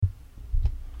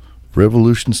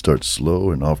Revolution starts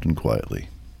slow and often quietly.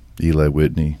 Eli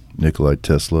Whitney, Nikolai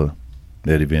Tesla,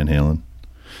 Eddie Van Halen.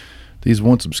 These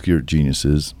once obscure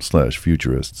geniuses /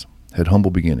 futurists had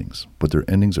humble beginnings, but their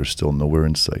endings are still nowhere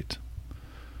in sight.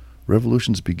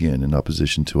 Revolutions begin in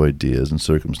opposition to ideas and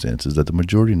circumstances that the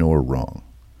majority know are wrong.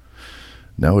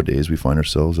 Nowadays, we find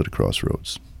ourselves at a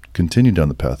crossroads. Continue down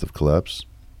the path of collapse,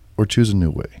 or choose a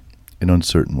new way, an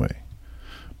uncertain way,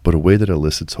 but a way that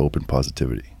elicits hope and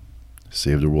positivity.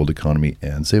 Save the world economy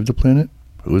and save the planet?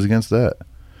 Who is against that?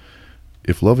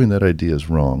 If loving that idea is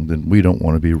wrong, then we don't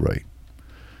want to be right.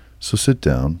 So sit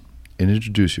down and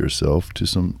introduce yourself to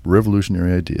some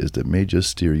revolutionary ideas that may just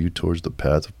steer you towards the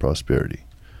path of prosperity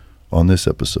on this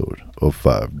episode of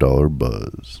 $5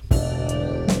 Buzz.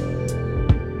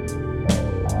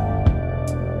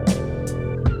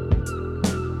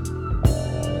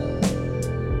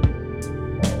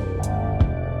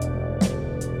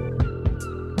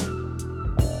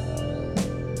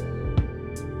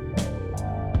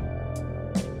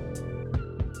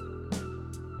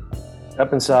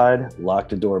 Step inside, lock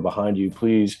the door behind you.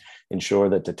 Please ensure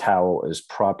that the towel is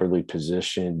properly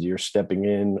positioned. You're stepping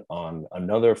in on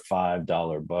another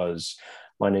 $5 Buzz.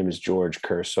 My name is George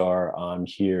Cursar. I'm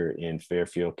here in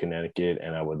Fairfield, Connecticut,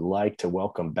 and I would like to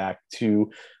welcome back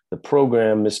to the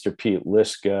program Mr. Pete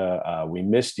Liska. We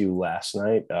missed you last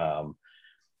night.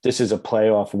 This is a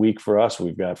playoff week for us.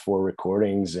 We've got 4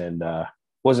 recordings, and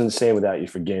wasn't the same without you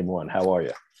for game 1. How are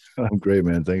you? I'm great,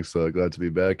 man. Thanks. Glad to be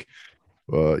back.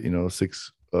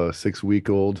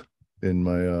 6-week-old in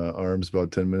my arms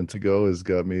about 10 minutes ago has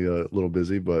got me a little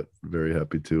busy, but very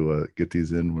happy to get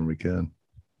these in when we can.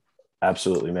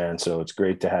 Absolutely, man. So it's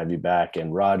great to have you back.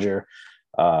 And Roger,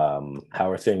 how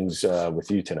are things with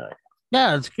you tonight?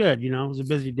 Yeah, it's good. It was a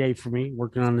busy day for me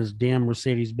working on this damn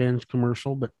Mercedes-Benz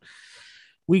commercial, but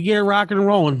we get it rocking and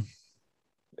rolling.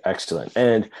 Excellent.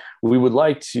 And we would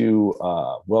like to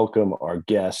welcome our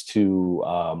guest who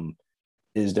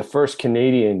is the first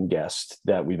Canadian guest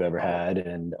that we've ever had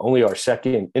and only our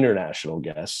second international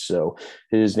guest. So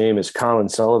his name is Colin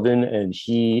Sullivan, and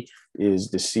he is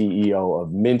the CEO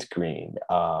of Mint Green.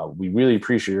 We really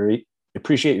appreciate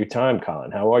your time,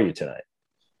 Colin. How are you tonight?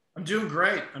 I'm doing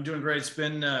great. It's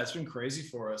been crazy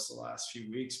for us the last few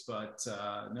weeks, but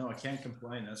no, I can't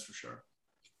complain. That's for sure.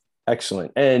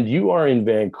 Excellent. And you are in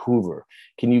Vancouver.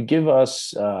 Can you give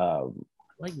us I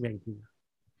like Vancouver.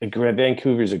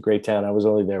 Vancouver is a great town. I was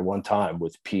only there one time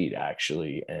with Pete,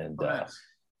 actually, and Nice.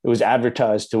 It was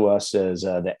advertised to us as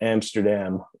the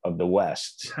Amsterdam of the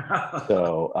West.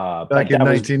 So Back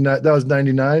in that was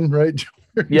 99, right,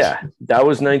 George? Yeah, that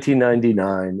was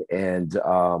 1999, and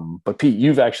but Pete,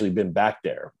 you've actually been back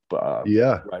there.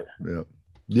 Yeah, right.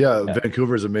 Yeah.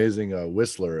 Vancouver is amazing.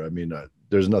 Whistler. I mean,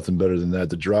 there's nothing better than that.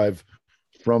 The drive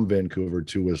from Vancouver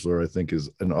to Whistler, I think, is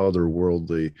an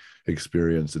otherworldly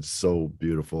experience. It's so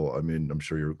beautiful. I mean, I'm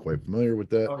sure you're quite familiar with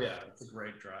that. Oh yeah, it's a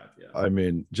great drive. Yeah. I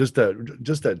mean, just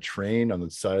that train on the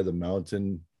side of the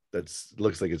mountain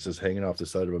looks like it's just hanging off the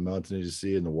side of a mountain as you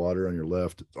see in the water on your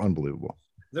left. It's unbelievable.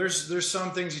 There's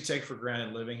some things you take for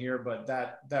granted living here, but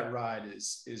that ride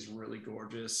is really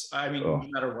gorgeous. I mean, no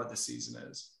matter what the season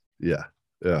is. Yeah.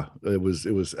 It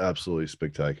was absolutely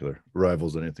spectacular.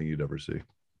 Rivals anything you'd ever see.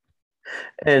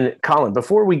 And Colin,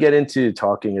 before we get into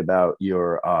talking about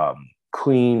your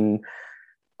clean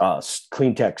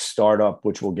tech startup,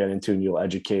 which we'll get into, and you'll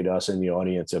educate us and the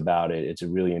audience about it. It's a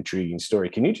really intriguing story.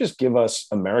 Can you just give us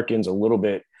Americans a little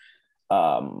bit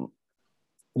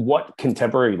what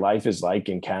contemporary life is like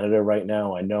in Canada right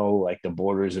now? I know like the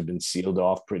borders have been sealed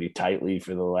off pretty tightly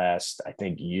for the last, I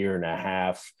think, year and a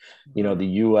half. The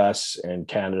US and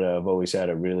Canada have always had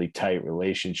a really tight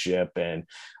relationship. And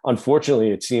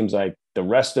unfortunately, it seems like the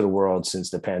rest of the world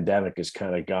since the pandemic has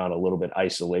kind of gone a little bit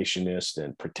isolationist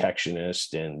and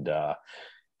protectionist, and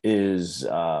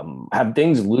have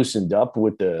things loosened up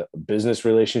with the business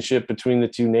relationship between the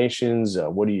two nations?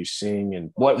 What are you seeing,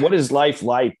 and what is life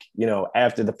like,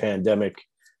 after the pandemic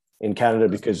in Canada?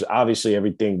 Because obviously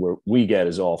everything we get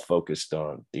is all focused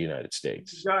on the United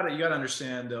States. You got to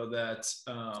understand though that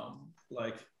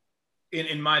like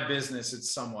in my business,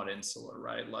 it's somewhat insular,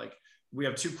 right? Like we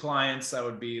have 2 clients that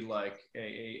would be like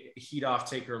a heat off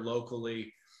taker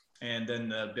locally, and then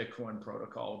the Bitcoin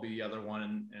protocol will be the other one,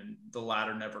 and the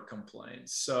latter never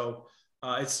complains. So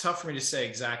it's tough for me to say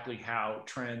exactly how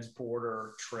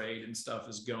trans-border trade and stuff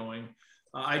is going.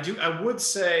 I would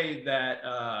say that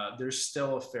there's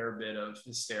still a fair bit of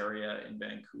hysteria in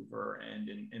Vancouver and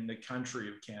in the country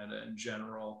of Canada in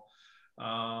general.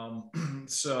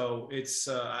 So it's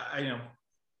I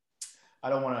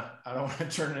don't want to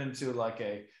turn it into like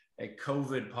a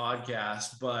COVID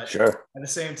podcast, but sure. At the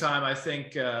same time, I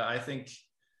think the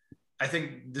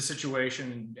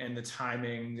situation and the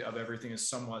timing of everything is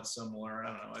somewhat similar. I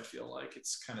don't know. I feel like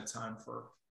it's kind of time for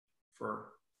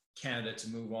Canada to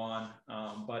move on.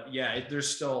 But yeah,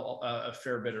 there's still a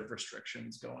fair bit of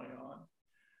restrictions going on.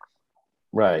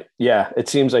 Right. Yeah. It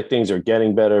seems like things are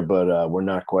getting better, but we're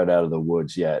not quite out of the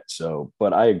woods yet. So,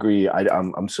 but I agree.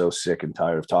 I'm so sick and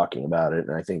tired of talking about it,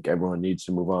 and I think everyone needs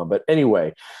to move on. But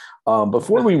anyway,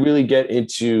 before we really get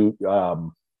into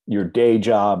your day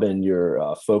job and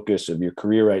your focus of your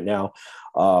career right now,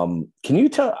 can you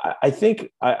tell? I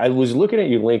think I was looking at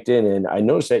your LinkedIn and I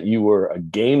noticed that you were a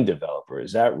game developer.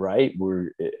 Is that right?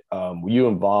 Were you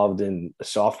involved in the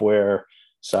software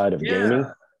side of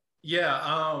gaming?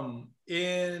 Yeah.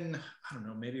 In, I don't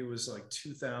know, maybe it was like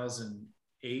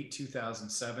 2008,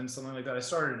 2007, something like that. I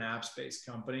started an apps-based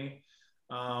company,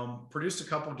 produced a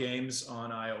couple games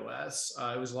on iOS.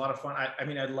 It was a lot of fun. I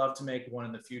mean, I'd love to make one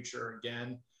in the future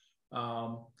again.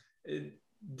 The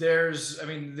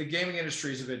gaming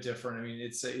industry is a bit different. I mean,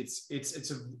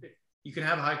 you can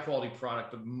have a high quality product,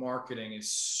 but marketing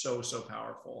is so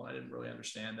powerful. I didn't really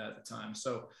understand that at the time.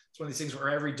 So it's one of these things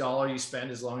where every dollar you spend,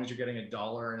 as long as you're getting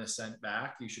 $1.01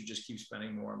 back, you should just keep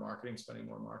spending more on marketing.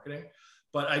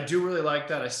 But I do really like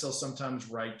that. I still sometimes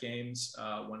write games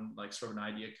when like sort of an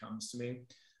idea comes to me.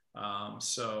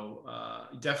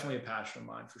 Definitely a passion of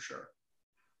mine for sure.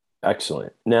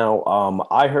 Excellent. Now,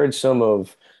 I heard some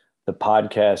of the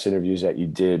podcast interviews that you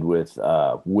did with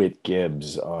Whit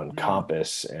Gibbs on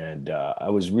Compass, and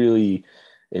I was really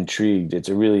intrigued. It's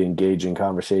a really engaging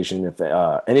conversation. If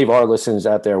any of our listeners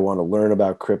out there want to learn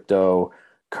about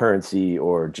cryptocurrency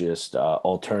or just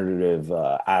alternative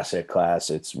asset class,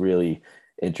 it's really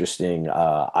interesting.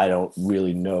 I don't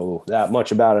really know that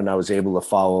much about it, and I was able to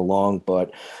follow along.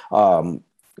 But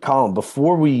Colin,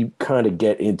 before we kind of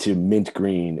get into Mint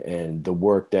Green and the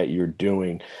work that you're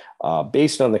doing,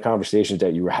 based on the conversations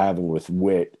that you were having with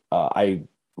Whit, I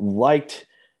liked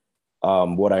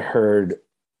what I heard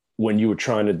when you were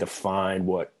trying to define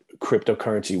what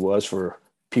cryptocurrency was for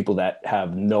people that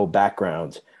have no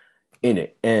background in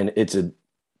it. And it's a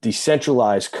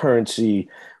decentralized currency,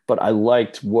 but I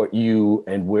liked what you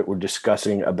and Whit were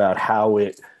discussing about how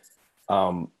it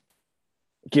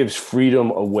gives freedom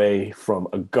away from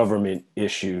a government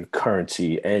issued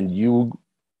currency. And you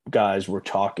guys were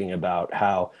talking about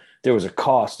how there was a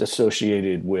cost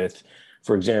associated with,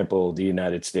 for example, the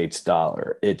United States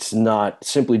dollar. It's not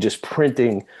simply just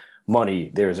printing money.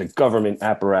 There's a government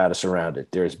apparatus around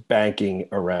it. There's banking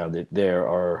around it. There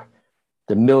are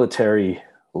the military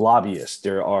lobbyists.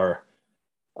 There are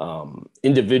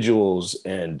individuals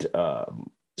and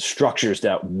structures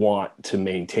that want to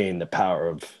maintain the power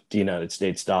of the United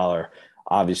States dollar.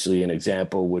 Obviously, an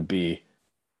example would be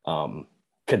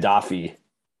Gaddafi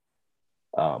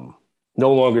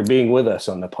no longer being with us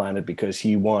on the planet because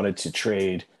he wanted to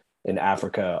trade in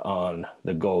Africa on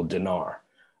the gold dinar.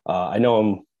 I know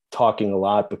I'm talking a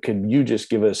lot, but could you just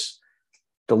give us,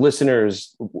 the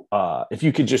listeners, if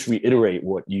you could just reiterate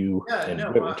what you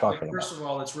what we're talking about. First of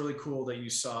all, it's really cool that you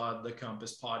saw the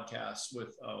Compass podcast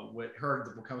with heard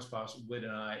the Compass podcast with Whit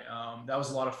and I. That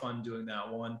was a lot of fun doing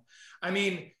that one. I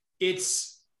mean,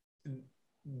 it's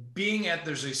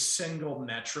there's a single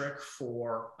metric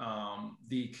for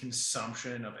the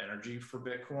consumption of energy for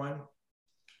Bitcoin.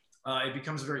 It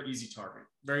becomes a very easy target,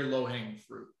 very low hanging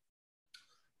fruit.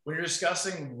 When you're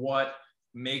discussing what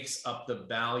makes up the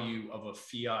value of a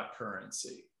fiat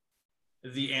currency,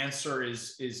 the answer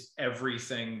is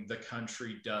everything the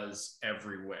country does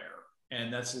everywhere.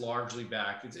 And that's largely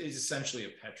back. It's essentially a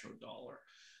petrodollar.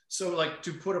 So like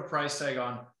to put a price tag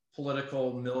on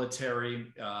political,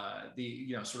 military,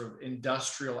 the sort of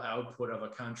industrial output of a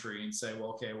country and say,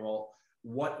 what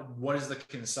is the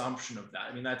consumption of that?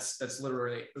 I mean, that's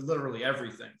literally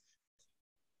everything.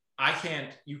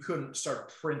 You couldn't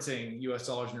start printing US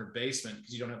dollars in your basement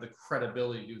because you don't have the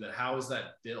credibility to do that. How is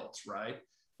that built, right?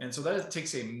 And so that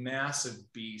takes a massive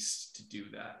beast to do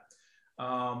that.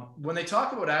 When they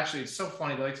talk about, actually, it's so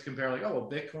funny, they like to compare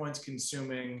Bitcoin's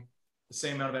consuming the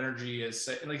same amount of energy as,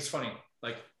 it's funny,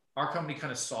 like our company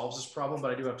kind of solves this problem,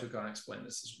 but I do have to kind of explain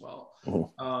this as well.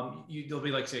 Mm-hmm. They'll be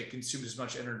like, say, it consumes as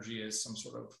much energy as some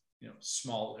sort of,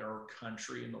 smaller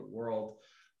country in the world.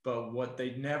 But what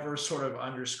they never sort of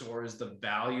underscore is the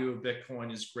value of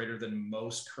Bitcoin is greater than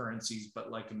most currencies,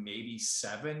 but like maybe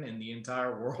 7 in the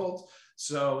entire world.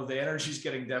 So the energy is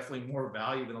getting definitely more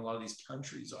value than a lot of these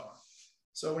countries are.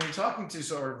 So when you're talking to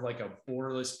sort of like a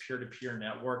borderless peer-to-peer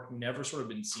network, never sort of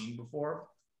been seen before,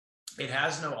 it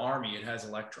has no army, it has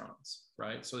electrons,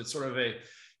 right? So it's sort of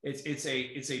it's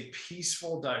a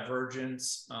peaceful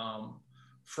divergence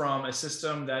from a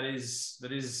system that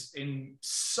is in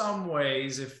some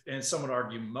ways, if and some would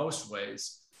argue most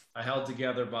ways, held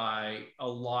together by a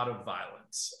lot of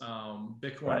violence.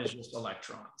 Bitcoin is just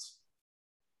electrons.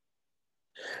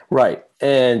 Right.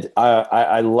 And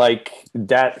I like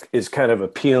that is kind of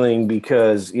appealing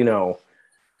because, you know,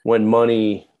 when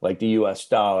money like the US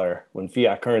dollar, when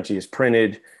fiat currency is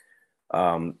printed,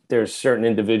 there's certain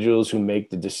individuals who make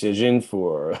the decision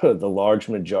for the large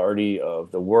majority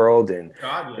of the world. And,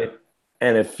 God, yeah.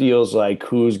 and it feels like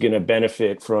who's going to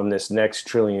benefit from this next $1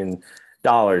 trillion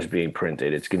being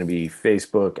printed. It's going to be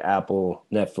Facebook, Apple,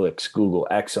 Netflix, Google,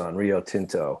 Exxon, Rio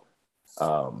Tinto.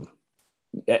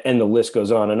 And the list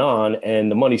goes on,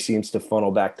 and the money seems to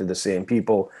funnel back to the same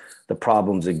people. The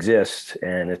problems exist,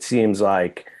 and it seems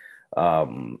like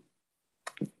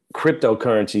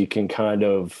cryptocurrency can kind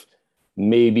of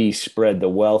maybe spread the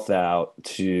wealth out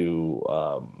to.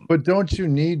 But don't you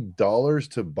need dollars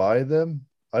to buy them?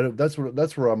 I don't. That's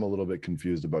where I'm a little bit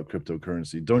confused about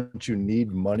cryptocurrency. Don't you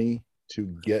need money to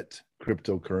get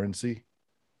cryptocurrency?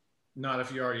 Not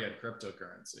if you already had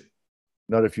cryptocurrency.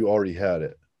 Not if you already had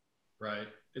it. Right.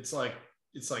 It's like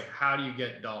how do you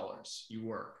get dollars? You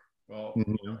work. Well,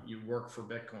 Mhm. you know, you work for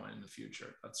Bitcoin in the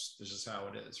future. This is how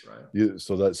it is, right? You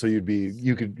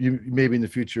maybe in the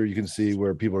future you can see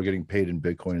where people are getting paid in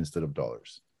Bitcoin instead of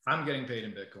dollars. I'm getting paid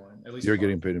in Bitcoin. At least You're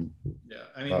getting paid in. Yeah.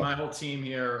 I mean, Wow. my whole team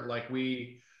here, like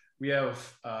we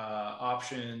have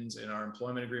options in our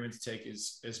employment agreement to take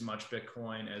as much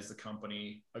Bitcoin as the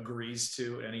company agrees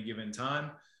to at any given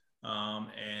time.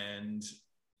 And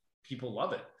people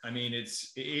love it. I mean, it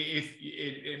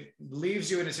leaves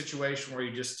you in a situation where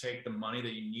you just take the money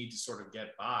that you need to sort of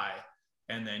get by,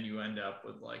 and then you end up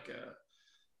with like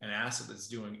an asset that's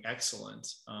doing excellent.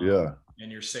 Yeah.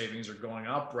 And your savings are going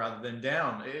up rather than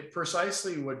down.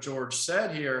 Precisely what George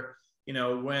said here, you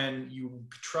know, when you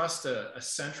trust a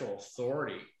central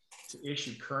authority to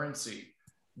issue currency,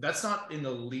 that's not in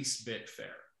the least bit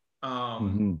fair.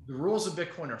 The rules of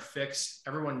Bitcoin are fixed.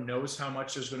 Everyone knows how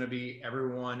much there's going to be.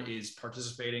 Everyone is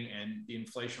participating, and the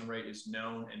inflation rate is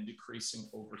known and decreasing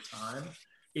over time.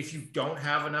 If you don't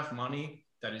have enough money,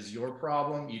 that is your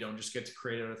problem. You don't just get to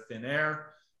create it out of thin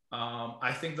air.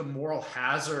 I think the moral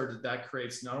hazard that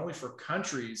creates not only for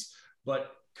countries,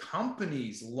 but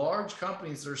companies, large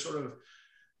companies that are sort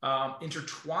of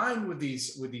intertwined with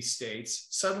these states,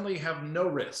 suddenly have no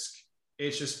risk.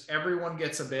 It's just everyone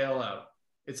gets a bailout.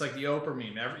 It's like the Oprah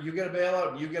meme. You get a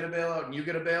bailout, and you get a bailout, and you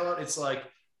get a bailout. It's like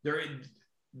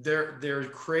they're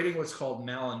creating what's called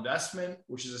malinvestment,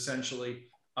 which is essentially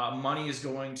money is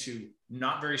going to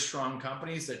not very strong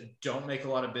companies that don't make a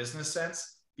lot of business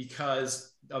sense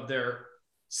because of their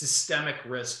systemic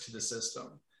risk to the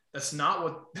system. That's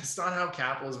not how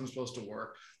capitalism is supposed to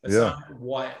work. That's not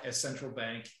what a central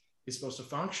bank is supposed to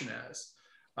function as.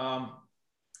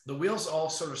 The wheels all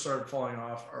sort of started falling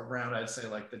off around, I'd say,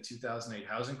 like the 2008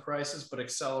 housing crisis, but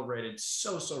accelerated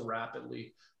so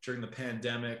rapidly during the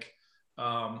pandemic.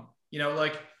 You know,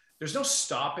 like there's no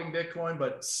stopping Bitcoin,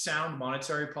 but sound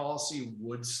monetary policy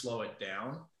would slow it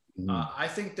down. I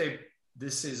think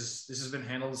this has been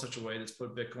handled in such a way that's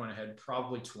put Bitcoin ahead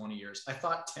probably 20 years. I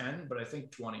thought 10, but I think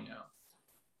 20 now.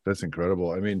 That's incredible.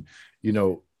 I mean, you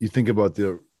know, you think about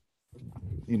a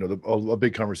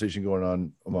big conversation going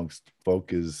on amongst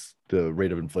folk is the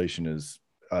rate of inflation is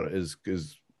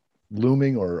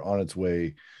looming or on its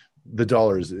way. The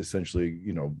dollar is essentially,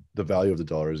 you know, the value of the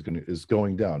dollar is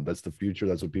going down. That's the future.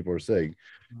 That's what people are saying.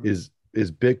 Is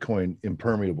Bitcoin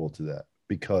impermeable to that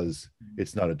because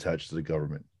it's not attached to the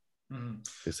government?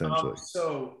 Essentially.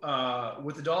 So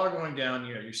with the dollar going down,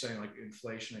 you know, you're saying like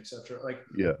inflation, et cetera. Like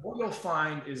what you'll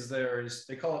find is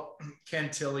they call it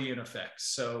Cantillon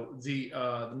effects. So the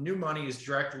new money is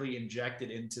directly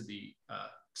injected into the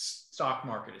stock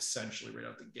market, essentially right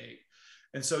out the gate.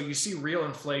 And so you see real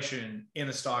inflation in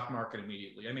the stock market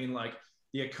immediately. I mean, like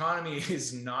the economy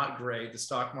is not great. The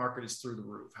stock market is through the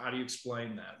roof. How do you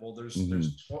explain that? Well, there's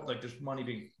money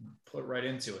being put right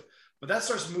into it, but that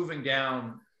starts moving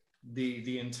down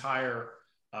the entire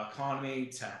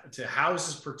economy to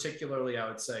houses, particularly, I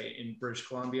would say in British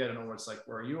Columbia. I don't know what it's like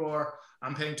where you are.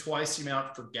 I'm paying twice the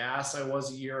amount for gas I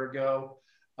was a year ago.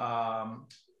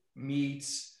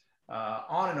 Meats,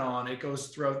 on and on. It goes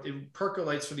throughout, it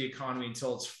percolates for the economy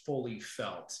until it's fully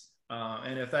felt.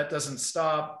 And if that doesn't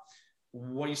stop,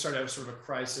 what you start to have sort of a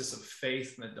crisis of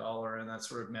faith in the dollar, and that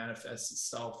sort of manifests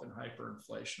itself in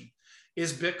hyperinflation.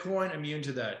 Is Bitcoin immune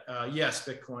to that? Yes,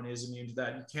 Bitcoin is immune to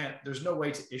that. There's no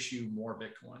way to issue more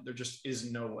Bitcoin. There just is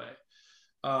no way.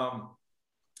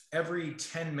 Every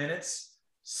 10 minutes,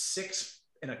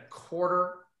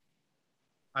 6.25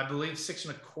 I believe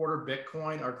 6.25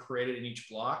 Bitcoin are created in each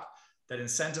block that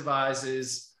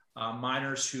incentivizes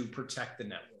miners who protect the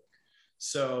network.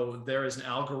 So there is an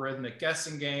algorithmic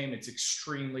guessing game. It's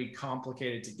extremely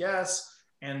complicated to guess.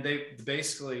 And they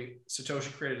basically,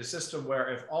 Satoshi created a system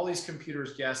where if all these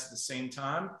computers guess at the same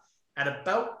time, at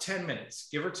about 10 minutes,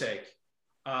 give or take,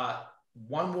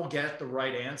 one will get the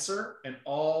right answer and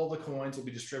all the coins will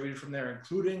be distributed from there,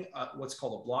 including what's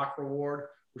called a block reward,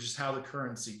 which is how the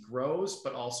currency grows,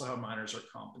 but also how miners are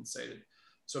compensated.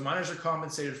 So miners are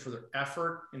compensated for their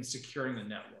effort in securing the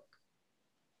network.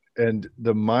 And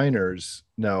the miners,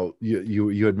 now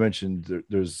you had mentioned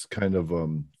there's kind of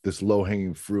this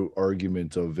low-hanging fruit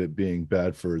argument of it being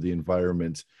bad for the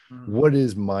environment. Mm-hmm. What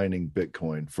is mining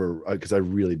Bitcoin for? Because I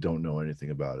really don't know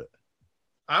anything about it.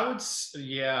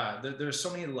 There's so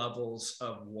many levels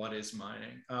of what is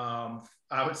mining.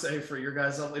 I would say for your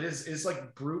guys' level, it's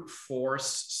like brute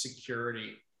force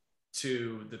security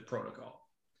to the protocol.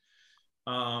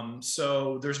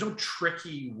 So there's no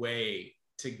tricky way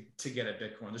to get at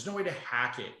Bitcoin. There's no way to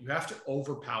hack it. You have to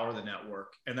overpower the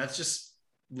network, and that's just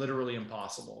literally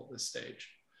impossible at this stage.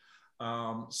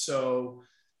 So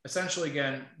essentially,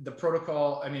 again, the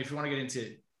protocol, I mean, if you want to get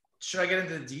into, should I get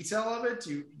into the detail of it?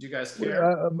 Do you guys care?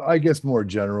 Yeah, I guess more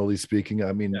generally speaking,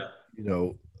 I mean,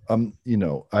 I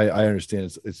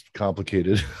understand it's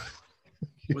complicated.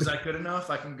 Was that good enough?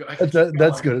 I can go.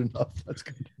 That's good enough. That's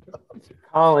good enough.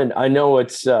 Colin, I know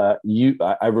it's you.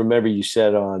 I remember you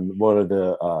said on one of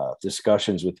the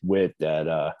discussions with Whit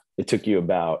that it took you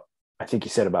about, I think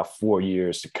you said about 4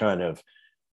 years to kind of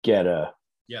get a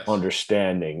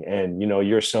understanding. And,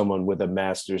 you're someone with a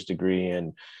master's degree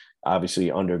and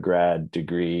obviously undergrad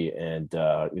degree and,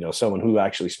 someone who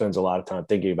actually spends a lot of time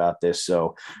thinking about this.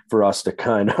 So for us to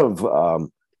kind of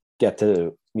get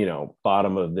to,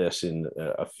 bottom of this in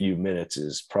a few minutes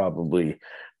is probably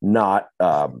not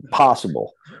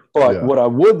possible. But what I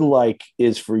would like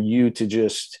is for you to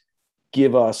just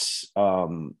give us,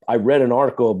 I read an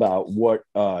article about what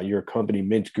your company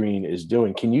Mint Green is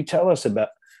doing. Can you tell us about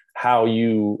how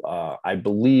you, I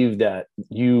believe that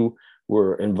you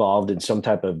were involved in some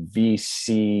type of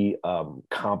VC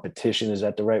competition. Is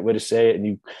that the right way to say it?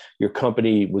 And your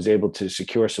company was able to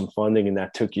secure some funding and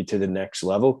that took you to the next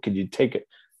level. Could you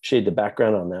shade the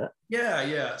background on that?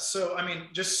 Yeah. So, I mean,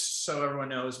 just so everyone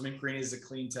knows, Mint Green is a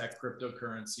clean tech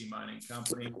cryptocurrency mining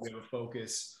company. We have a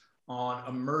focus on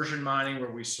immersion mining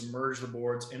where we submerge the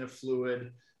boards in a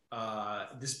fluid.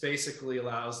 This basically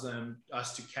allows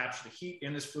us to capture the heat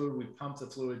in this fluid. We pump the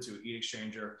fluid to a heat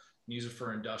exchanger and use it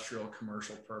for industrial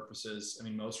commercial purposes. I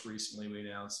mean, most recently we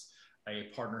announced a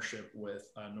partnership with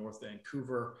North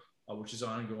Vancouver, which is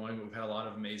ongoing. We've had a lot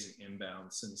of amazing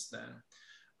inbound since then.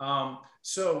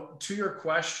 So to your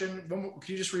question, can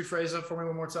you just rephrase that for me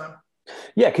one more time?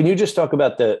 Yeah. Can you just talk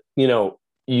about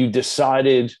you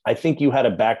decided, I think you had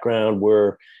a background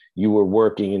where you were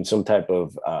working in some type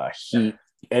of heat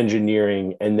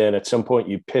engineering. And then at some point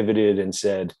you pivoted and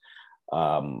said,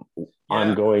 I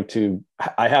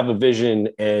have a vision,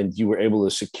 and you were able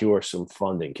to secure some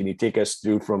funding. Can you take us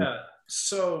through from?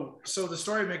 So the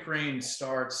story of Mint Green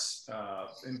starts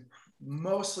in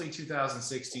mostly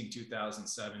 2016,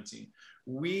 2017.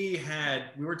 We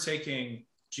were taking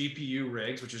GPU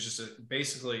rigs, which is just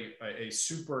basically a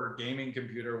super gaming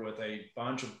computer with a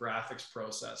bunch of graphics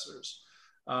processors,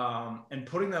 and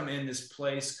putting them in this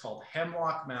place called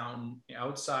Hemlock Mountain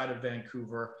outside of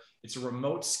Vancouver. It's a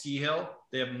remote ski hill.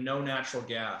 They have no natural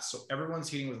gas. So everyone's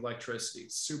heating with electricity.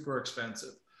 It's super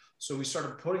expensive. So we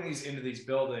started putting these into these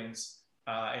buildings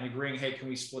and agreeing, hey, can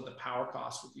we split the power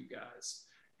costs with you guys?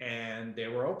 And they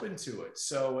were open to it.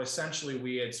 So essentially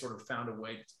we had sort of found a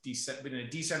way in a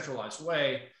decentralized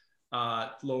way,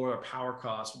 lower our power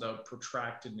costs without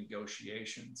protracted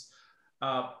negotiations.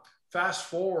 Fast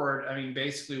forward, I mean,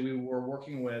 basically we were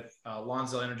working with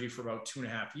Lonsdale Energy for about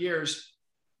 2.5 years.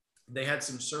 They had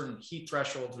some certain heat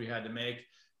thresholds we had to make,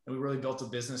 and we really built a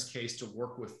business case to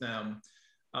work with them.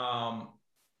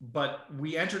 But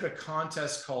we entered a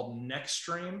contest called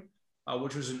NextStream,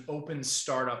 which was an open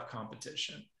startup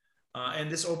competition. And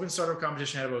this open startup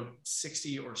competition had about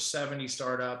 60 or 70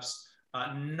 startups,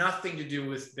 nothing to do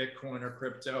with Bitcoin or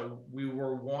crypto. We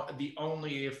were one of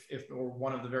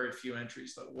the very few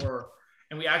entries that were.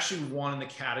 And we actually won in the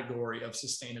category of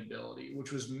sustainability,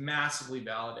 which was massively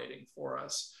validating for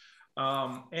us.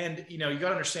 And you got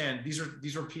to understand, these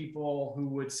are people who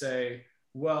would say,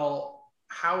 well,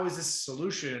 how is this a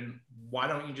solution? Why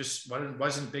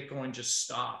doesn't Bitcoin just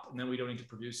stop? And then we don't need to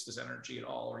produce this energy at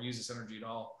all or use this energy at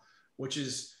all, which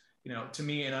is, to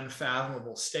me, an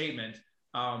unfathomable statement.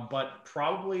 but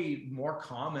probably more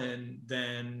common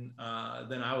than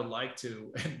I would like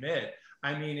to admit.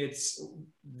 I mean,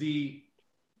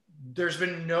 there's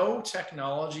been no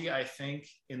technology, I think,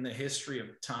 in the history of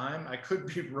time, I could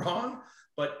be wrong,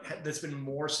 but that's been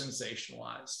more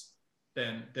sensationalized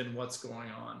than what's going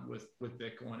on with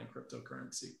Bitcoin and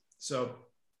cryptocurrency. So,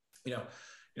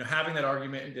 having that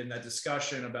argument and that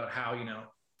discussion about how,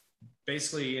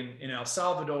 basically in El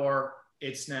Salvador,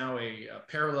 it's now a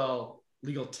parallel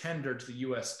legal tender to the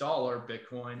US dollar,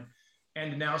 Bitcoin.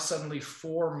 And now suddenly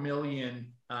 4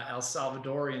 million El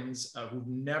Salvadorians who've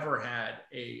never had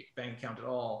a bank account at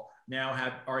all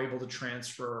now are able to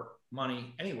transfer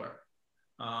money anywhere.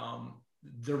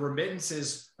 The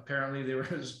remittances, apparently there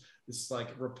was this like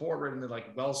report written that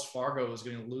like Wells Fargo is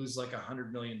going to lose like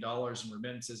 $100 million in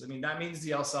remittances. I mean, that means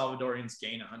the El Salvadorians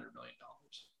gain $100 million.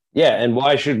 Yeah, and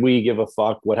why should we give a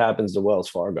fuck what happens to Wells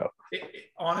Fargo?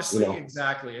 Honestly,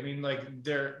 exactly. I mean, like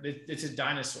it's a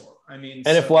dinosaur. I mean,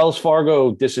 and if Wells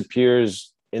Fargo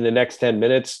disappears in the next 10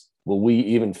 minutes, will we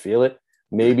even feel it?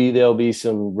 Maybe there'll be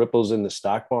some ripples in the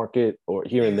stock market or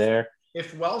here and there.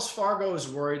 If Wells Fargo is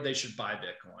worried, they should buy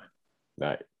Bitcoin.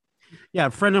 Right. Yeah,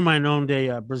 a friend of mine owned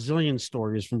a Brazilian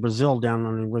store. He's from Brazil, down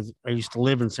on where I used to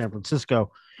live in San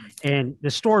Francisco, and the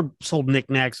store sold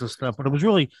knickknacks and stuff, but it was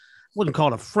really, wouldn't call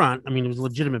it a front. I mean, it was a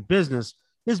legitimate business.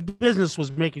 His business was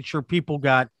making sure people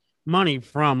got money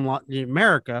from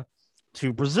America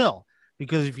to Brazil,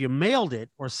 because if you mailed it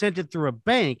or sent it through a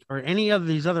bank or any of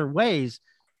these other ways,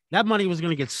 that money was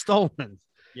going to get stolen.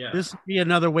 Yeah. This would be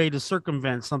another way to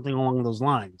circumvent something along those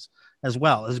lines, as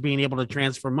well as being able to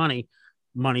transfer money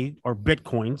or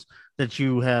Bitcoins that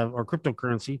you have, or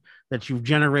cryptocurrency that you've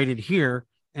generated here,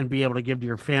 and be able to give to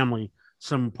your family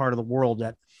some part of the world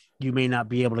that you may not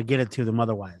be able to get it to them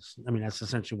otherwise. I mean, that's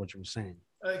essentially what you were saying.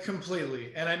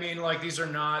 Completely. And I mean, like, these are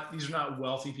not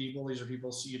wealthy people. These are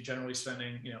people generally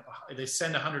spending, they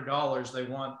send $100. They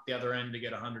want the other end to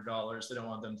get $100. They don't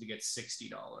want them to get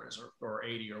 $60 or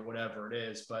 80 or whatever it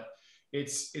is. But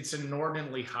it's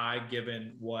inordinately high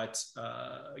given what,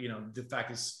 the fact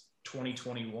is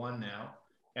 2021 now.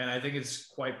 And I think it's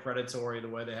quite predatory the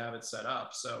way they have it set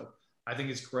up. So I think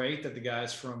it's great that the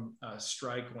guys from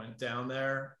Strike went down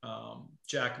there.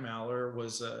 Jack Mallers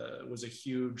was a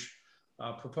huge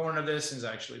proponent of this, and is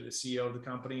actually the CEO of the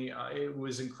company. It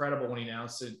was incredible when he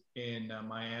announced it in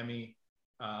Miami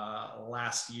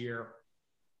last year,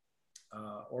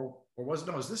 or was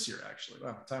it this year actually?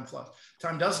 Wow, time flies.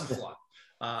 Time doesn't fly.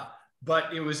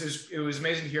 But it was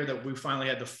amazing to hear that we finally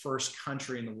had the first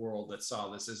country in the world that saw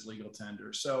this as legal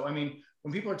tender. So I mean,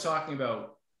 when people are talking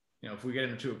about, if we get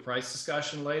into a price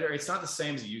discussion later, it's not the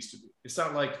same as it used to be. It's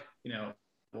not like,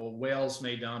 whales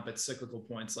may dump at cyclical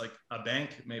points like a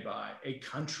bank may buy, a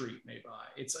country may buy.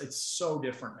 It's so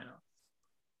different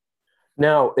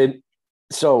now.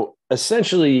 So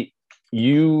essentially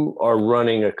you are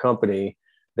running a company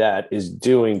that is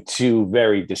doing two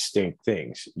very distinct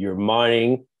things. You're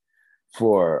mining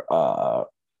for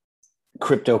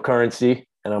cryptocurrency.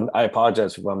 And I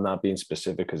apologize if I'm not being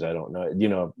specific because I don't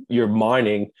know, you're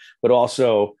mining, but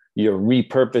also you're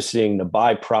repurposing the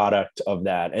byproduct of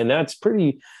that. And that's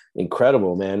pretty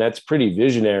incredible, man. That's pretty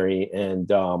visionary. And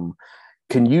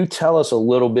can you tell us a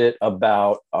little bit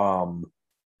about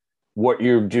what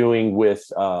you're doing with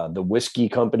the whiskey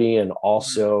company? And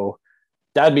also,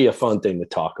 that'd be a fun thing to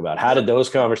talk about. How did those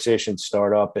conversations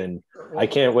start up? And I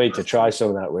can't wait to try some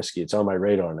of that whiskey. It's on my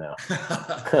radar now.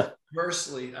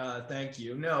 Firstly, thank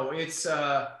you. No, it's,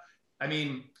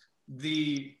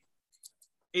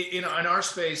 in our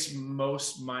space,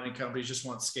 most mining companies just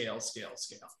want scale.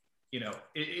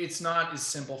 It's not as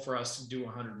simple for us to do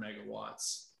 100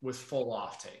 megawatts with full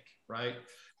offtake, right?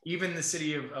 Even the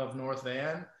city of North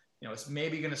Van, it's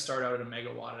maybe going to start out at 1.5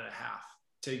 megawatts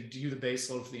to do the base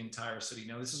load for the entire city.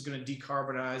 Now, this is going to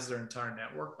decarbonize their entire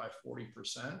network by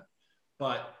 40%.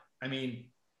 But I mean,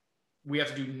 we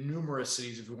have to do numerous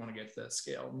cities if we want to get to that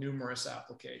scale, numerous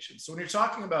applications. So when you're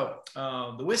talking about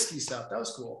the whiskey stuff, that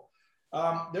was cool.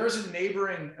 There's a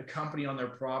neighboring company on their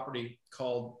property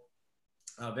called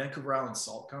Vancouver Island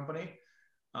Salt Company,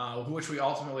 which we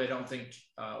ultimately, I don't think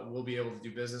we'll be able to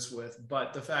do business with.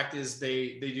 But the fact is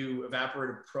they do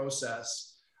evaporative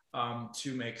process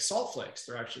to make salt flakes.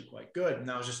 They're actually quite good. And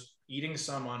I was just eating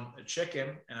some on a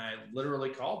chicken, and I literally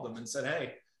called them and said,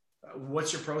 hey,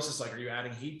 what's your process like? Are you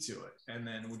adding heat to it? And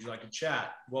then would you like to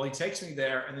chat? Well, he takes me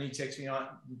there, and then he takes me on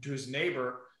to his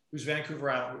neighbor, who's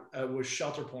Vancouver Island, was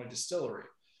Shelter Point Distillery.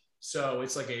 So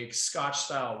it's like a Scotch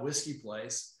style whiskey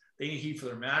place. They need heat for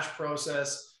their mash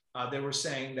process. They were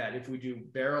saying that if we do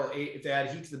if they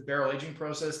add heat to the barrel aging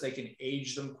process, they can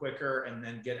age them quicker and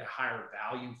then get a higher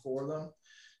value for them.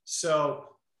 So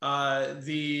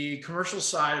the commercial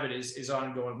side of it is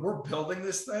ongoing. We're building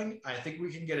this thing. I think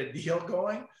we can get a deal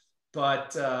going, but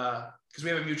because we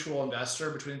have a mutual investor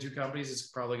between the two companies, it's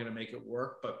probably going to make it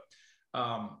work. But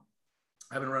I've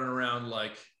been running around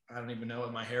like, I don't even know,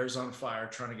 my hair's on fire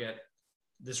trying to get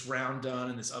this round done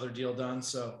and this other deal done.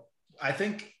 So I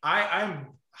think I'm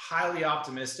highly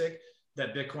optimistic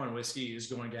that Bitcoin whiskey is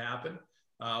going to happen.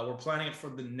 We're planning it for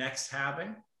the next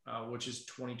halving, which is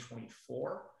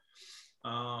 2024.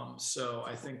 So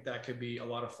I think that could be a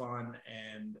lot of fun.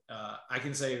 And I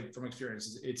can say from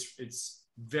experience, it's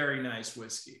very nice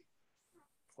whiskey.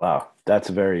 Wow, that's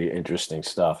very interesting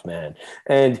stuff, man.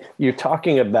 And you're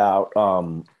talking about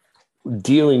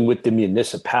dealing with the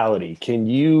municipality. Can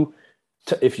you,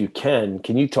 if you can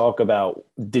you talk about,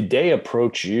 did they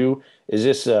approach you? Is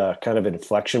this a kind of an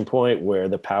inflection point where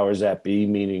the powers that be,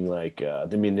 meaning like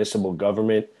the municipal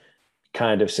government,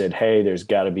 kind of said, hey, there's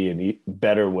got to be a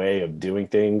better way of doing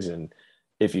things? And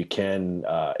if you can,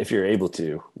 if you're able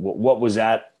to, what was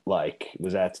that like?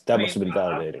 Was that must have been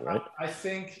validating, right? I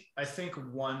think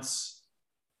once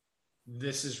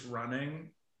this is running,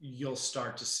 you'll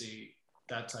start to see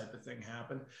that type of thing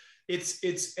happen.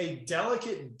 It's a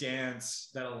delicate dance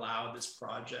that allowed this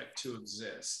project to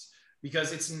exist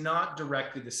because it's not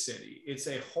directly the city. It's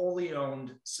a wholly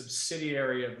owned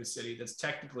subsidiary of the city that's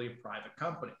technically a private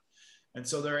company. And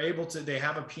so they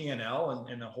have a P&L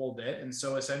and a whole bit. And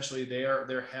so essentially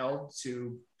they're held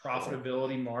to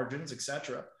profitability margins, et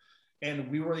cetera. And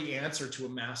we were the answer to a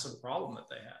massive problem that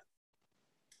they had.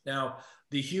 Now,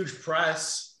 the huge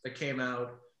press that came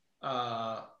out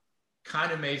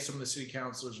kind of made some of the city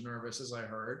councilors nervous, as I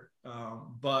heard.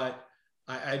 But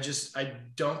I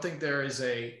don't think there's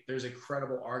a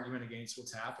credible argument against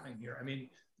what's happening here. I mean,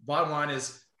 bottom line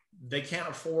is they can't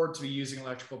afford to be using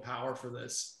electrical power for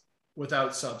this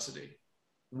without subsidy.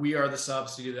 We are the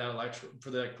subsidy for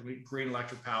the green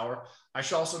electric power. I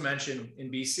should also mention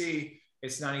in BC,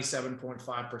 it's 97.5%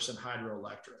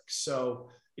 hydroelectric. So,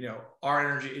 our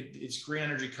energy, it's green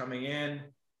energy coming in.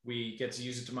 We get to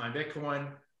use it to mine Bitcoin.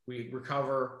 We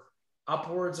recover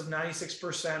upwards of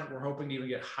 96%. We're hoping to even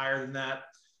get higher than that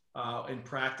in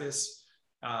practice,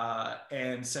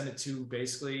 and send it to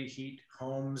basically heat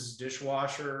homes,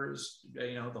 dishwashers,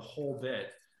 the whole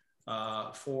bit.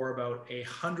 For about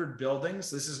 100 buildings.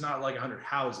 This is not like 100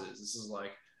 houses. This is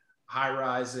like high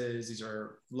rises. These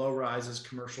are low rises,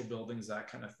 commercial buildings, that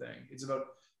kind of thing. It's about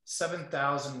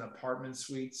 7,000 apartment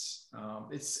suites.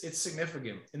 It's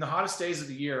significant. In the hottest days of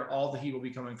the year, all the heat will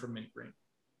be coming from Mint Green.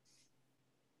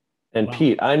 And wow.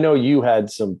 Pete, I know you had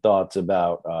some thoughts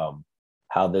about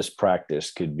how this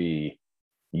practice could be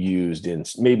used in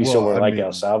maybe somewhere like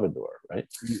El Salvador, right?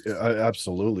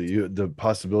 Absolutely. The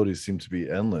possibilities seem to be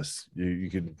endless. You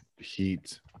could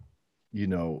heat,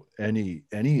 any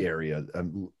area.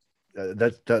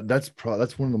 That's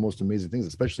one of the most amazing things,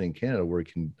 especially in Canada, where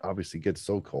it can obviously get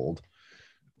so cold.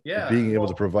 Yeah, being able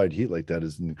to provide heat like that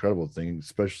is an incredible thing,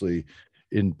 especially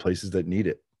in places that need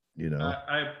it.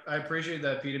 I appreciate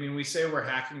that, Pete. I mean, we say we're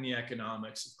hacking the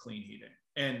economics of clean heating,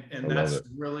 and that's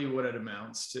really what it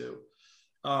amounts to.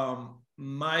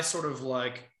 My sort of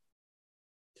like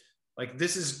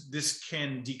this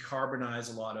can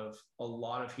decarbonize a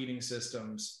lot of heating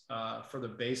systems for the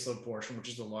baseload portion, which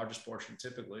is the largest portion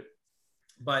typically.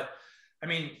 But I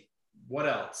mean, what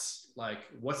else? Like,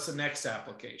 what's the next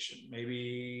application?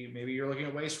 Maybe you're looking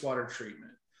at wastewater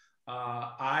treatment.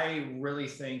 I really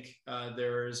think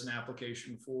there is an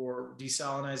application for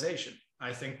desalinization.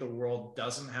 I think the world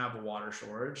doesn't have a water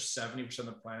shortage. 70% of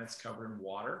the planet's covered in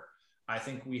water. I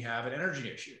think we have an energy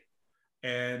issue,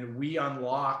 and we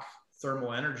unlock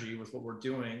thermal energy with what we're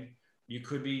doing. You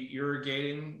could be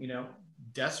irrigating,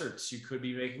 deserts. You could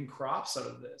be making crops out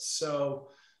of this. So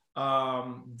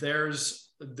there's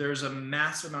a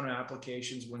massive amount of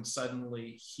applications when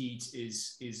suddenly heat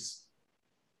is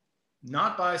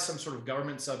not by some sort of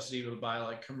government subsidy, but by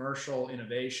like commercial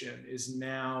innovation is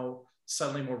now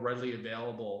suddenly more readily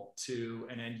available to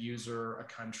an end user, a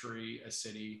country, a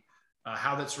city.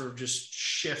 How that sort of just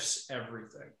shifts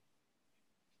everything.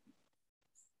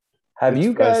 Have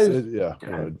you guys? Yeah,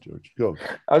 go ahead, George. Go.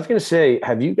 I was going to say,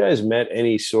 have you guys met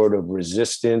any sort of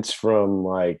resistance from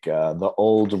like the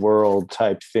old world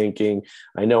type thinking?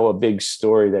 I know a big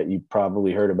story that you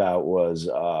probably heard about was,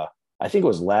 I think it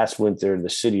was last winter, the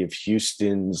city of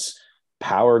Houston's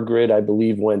power grid, I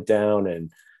believe, went down,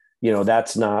 and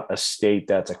that's not a state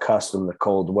that's accustomed to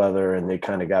cold weather, and they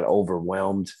kind of got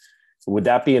overwhelmed. Would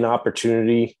that be an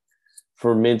opportunity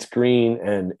for Mint Green?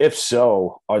 And if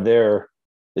so,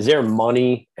 is there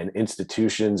money and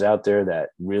institutions out there that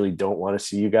really don't want to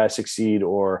see you guys succeed,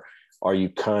 or are you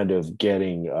kind of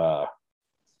getting a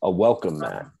welcome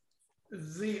mat?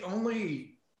 The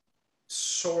only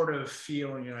sort of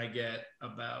feeling I get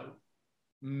about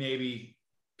maybe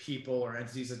people or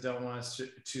entities that don't want us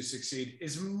to succeed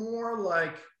is more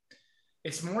like,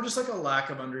 it's more just like a lack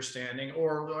of understanding,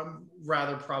 or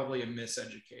rather probably a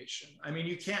miseducation. I mean,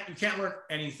 you can't learn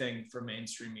anything from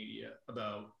mainstream media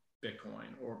about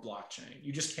Bitcoin or blockchain.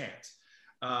 You just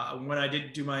can't. When I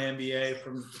did do my MBA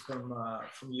from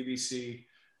UBC,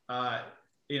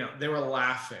 they were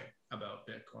laughing about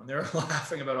Bitcoin. They were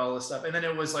laughing about all this stuff. And then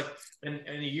it was like, and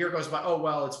a year goes by, oh,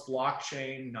 well, it's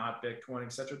blockchain, not Bitcoin,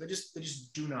 et cetera. They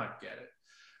just do not get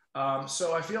it.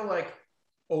 So I feel like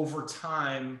over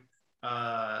time,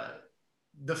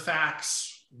 the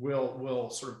facts will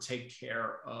sort of take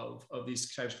care of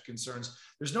these types of concerns.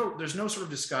 There's no sort of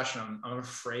discussion I'm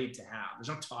afraid to have. There's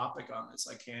no topic on this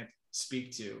I can't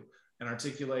speak to and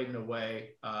articulate in a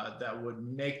way that would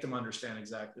make them understand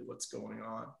exactly what's going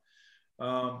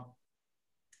on.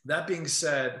 That being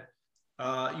said,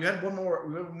 you had one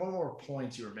more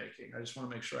point you were making. I just want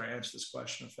to make sure I answer this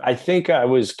question effectively. I think I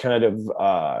was kind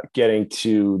of getting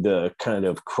to the kind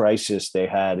of crisis they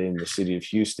had in the city of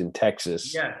Houston,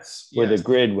 Texas, where the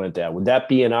grid went down. Would that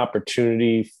be an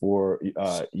opportunity for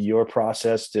your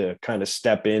process to kind of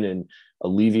step in and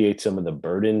alleviate some of the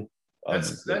burden?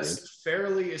 That's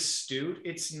fairly astute.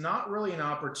 It's not really an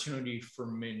opportunity for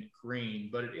Mint Green,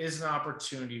 but it is an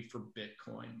opportunity for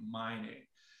Bitcoin mining.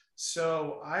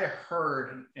 So I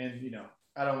heard, and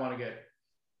I don't want to get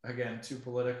again too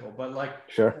political, but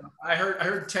sure, I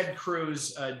heard Ted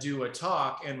Cruz do a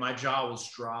talk, and my jaw was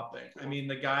dropping. I mean,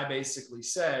 the guy basically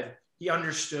said he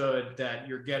understood that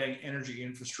you're getting energy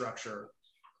infrastructure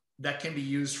that can be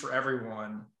used for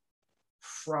everyone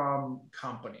from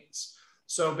companies.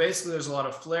 So basically, there's a lot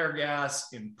of flare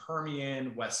gas in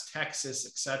Permian, West Texas,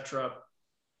 etc.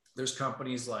 There's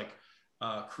companies like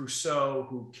Crusoe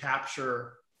who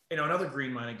capture. Another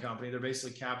green mining company, they're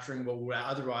basically capturing what would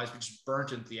otherwise be just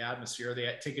burnt into the atmosphere.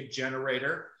 They take a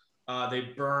generator,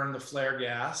 they burn the flare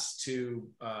gas to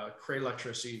create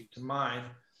electricity to mine.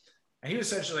 And he was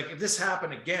essentially like, if this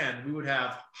happened again, we would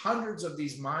have hundreds of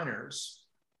these miners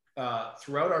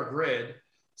throughout our grid.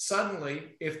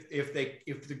 Suddenly, if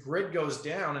the grid goes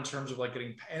down in terms of like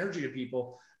getting energy to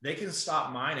people, they can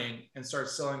stop mining and start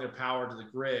selling their power to the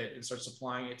grid and start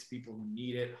supplying it to people who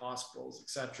need it, hospitals,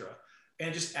 etc. And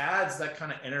it just adds that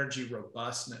kind of energy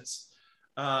robustness.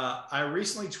 I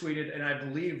recently tweeted, and I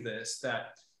believe this,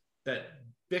 that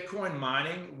Bitcoin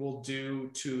mining will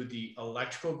do to the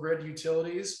electrical grid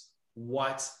utilities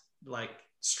what like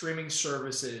streaming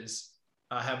services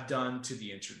have done to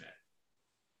the internet.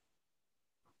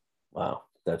 Wow,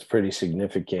 that's pretty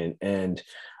significant. And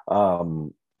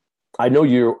I know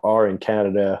you are in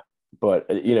Canada, but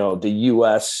the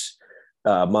U.S.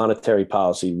 Monetary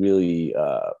policy really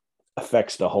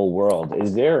affects the whole world.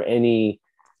 Is there any,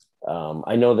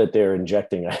 I know that they're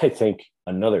injecting, I think,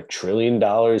 another $1 trillion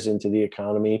into the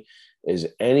economy. Is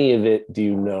any of it, do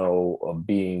you know, of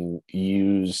being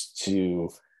used to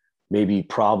maybe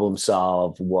problem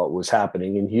solve what was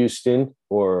happening in Houston?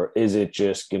 Or is it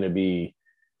just going to be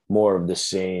more of the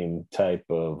same type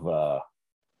of,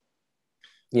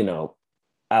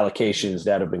 allocations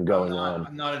that have been going on?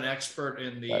 I'm not an expert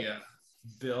in the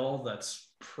bill that's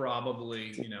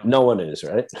probably no one is,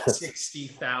 right?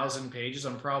 60,000 pages.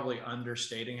 I'm probably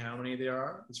understating how many there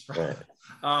are. It's probably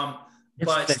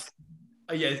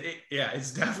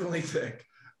it's definitely thick.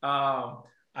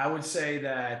 I would say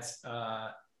that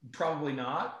probably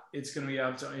not. It's going to be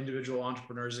up to individual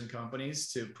entrepreneurs and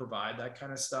companies to provide that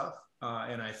kind of stuff,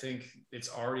 and I think it's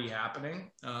already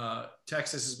happening.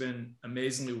 Texas has been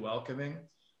amazingly welcoming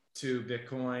to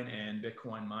Bitcoin and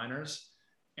Bitcoin miners.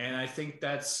 And I think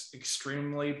that's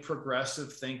extremely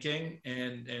progressive thinking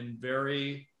and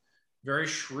very, very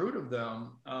shrewd of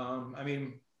them. I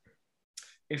mean,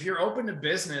 if you're open to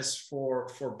business for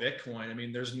Bitcoin, I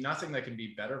mean, there's nothing that can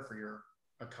be better for your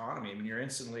economy. I mean, you're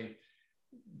instantly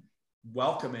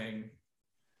welcoming,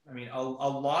 I mean, a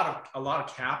lot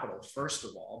of capital, first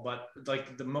of all, but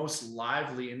like the most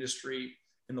lively industry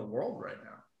in the world right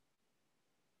now.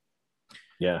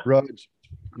 Yeah. Raj,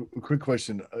 quick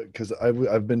question, because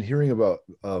I've been hearing about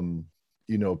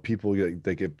people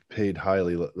that get paid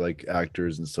highly, like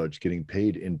actors and such, getting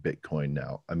paid in Bitcoin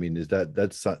now. I mean,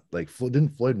 that's not like,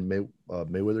 didn't Floyd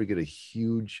Mayweather get a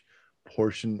huge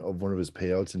portion of one of his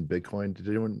payouts in Bitcoin? Did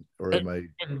anyone, or am I?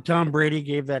 And Tom Brady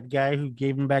gave that guy who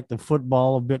gave him back the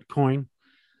football of Bitcoin.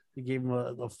 We gave him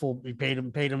a full. We paid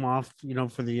him off,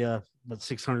 for the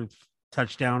 600th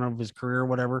touchdown of his career, or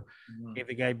whatever. Mhm. Gave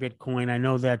the guy Bitcoin. I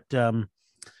know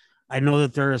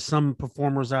that there are some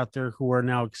performers out there who are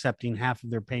now accepting half of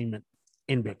their payment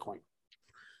in Bitcoin.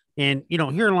 And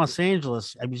here in Los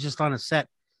Angeles, I was just on a set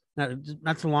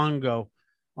not too long ago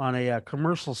on a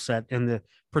commercial set, and the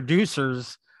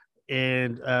producers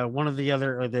and one of the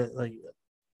other,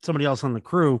 somebody else on the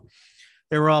crew,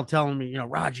 they were all telling me,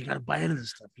 Rod, you got to buy into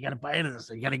this stuff. You got to buy into this.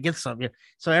 You got to get some. Yeah.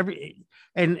 So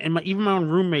even my own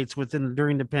roommates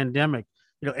during the pandemic,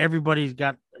 everybody's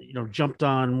got, jumped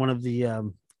on one of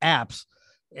the apps,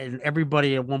 and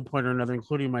everybody at one point or another,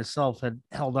 including myself, had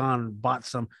held on and bought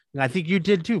some. And I think you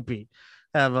did too, Pete,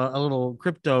 have a little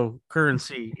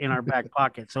cryptocurrency in our back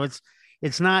pocket. So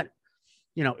it's not,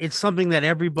 it's something that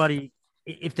everybody,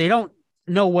 if they don't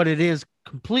know what it is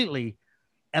completely,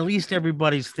 at least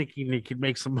everybody's thinking they could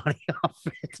make some money off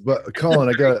it. But Colin,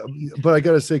 I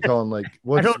gotta say, Colin, like,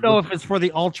 I don't know if it's for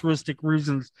the altruistic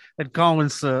reasons that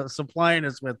Colin's supplying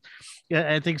us with.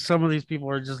 Yeah, I think some of these people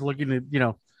are just looking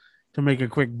to make a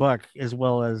quick buck, as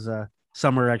well as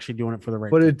some are actually doing it for the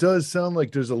right. But it does sound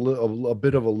like there's a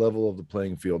bit of a level of the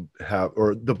playing field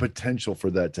or the potential for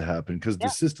that to happen, because the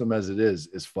system as it is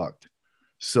fucked.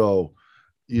 So,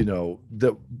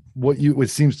 what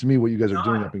seems to me what you guys are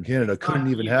doing up in Canada couldn't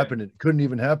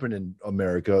even happen in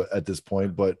America at this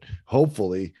point, but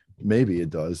hopefully maybe it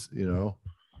does,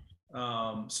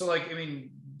 So like, I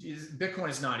mean, Bitcoin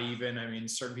is not even, I mean,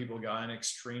 certain people got in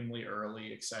extremely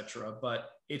early, etc., but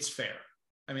it's fair.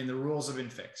 I mean, the rules have been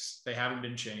fixed. They haven't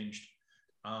been changed.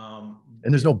 And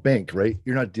there's no bank, right?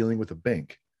 You're not dealing with a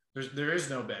bank. There is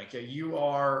no bank. You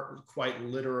are quite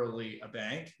literally a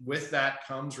bank. With that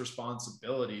comes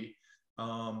responsibility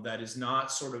that is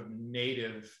not sort of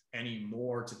native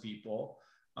anymore to people.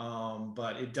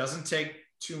 But it doesn't take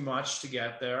too much to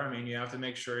get there. I mean, you have to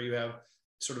make sure you have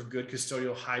sort of good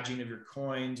custodial hygiene of your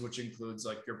coins, which includes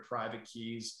like your private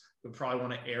keys. You'll probably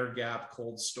want an air gap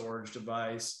cold storage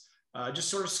device. Just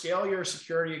sort of scale your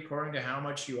security according to how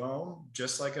much you own,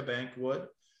 just like a bank would.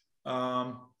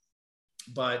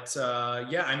 But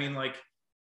I mean, like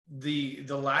the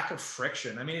lack of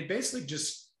friction, I mean, it basically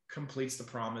just completes the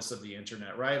promise of the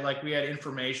internet, right? Like we had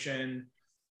information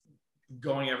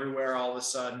going everywhere all of a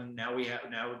sudden. Now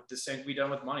the same can be done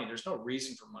with money. There's no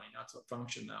reason for money not to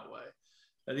function that way.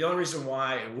 The only reason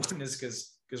why it wouldn't is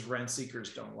because rent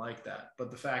seekers don't like that.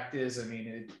 But the fact is, I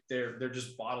mean, they're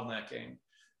just bottlenecking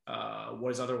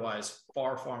what is otherwise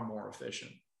far, far more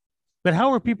efficient. But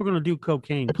how are people going to do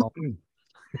cocaine? I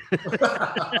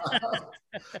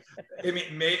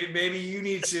mean, maybe you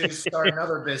need to start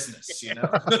another business,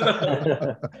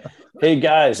 Hey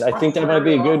guys, I think that might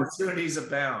be a good opportunities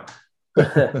abound.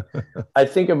 I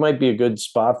think it might be a good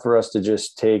spot for us to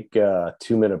just take a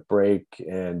 2-minute break,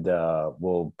 and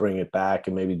we'll bring it back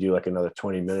and maybe do like another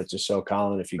 20 minutes or so,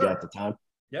 Colin, if you got the time.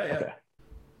 Yeah. Okay.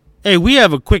 Hey, we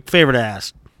have a quick favor to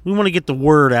ask. We want to get the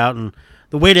word out, and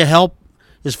the way to help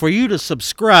is for you to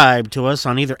subscribe to us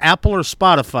on either Apple or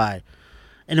Spotify.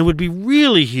 And it would be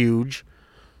really huge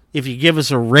if you give us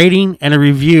a rating and a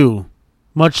review.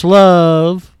 Much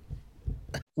love.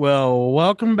 Well,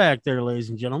 welcome back there, ladies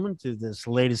and gentlemen, to this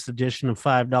latest edition of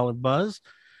 $5 Buzz.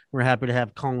 We're happy to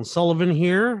have Colin Sullivan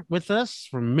here with us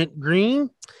from Mint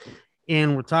Green.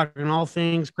 And we're talking all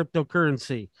things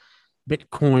cryptocurrency,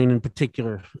 Bitcoin in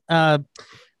particular.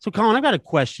 So, Colin, I got a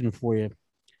question for you.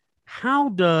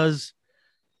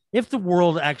 If the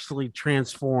world actually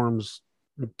transforms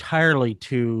entirely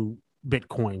to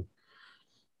Bitcoin?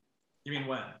 You mean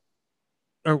when?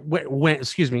 Or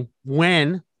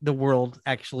when the world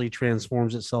actually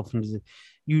transforms itself into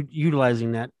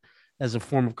utilizing that as a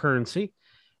form of currency,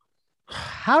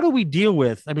 how do we deal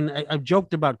with, I mean, I've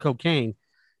joked about cocaine.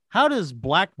 How does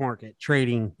black market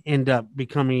trading end up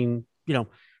becoming,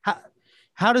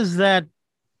 how does that,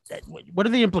 what are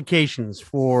the implications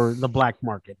for the black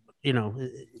market? Is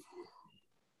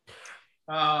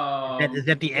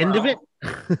that the end of it?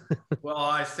 Well,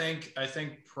 I think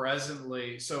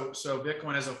presently, so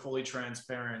Bitcoin has a fully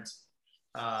transparent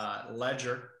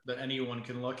ledger that anyone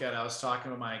can look at. I was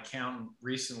talking to my accountant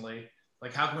recently,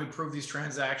 like, how can we prove these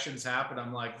transactions happen?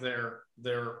 I'm like, they're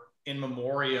in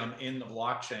memoriam in the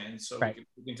blockchain, so right.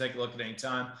 we can take a look at any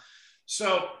time.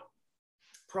 So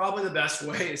probably the best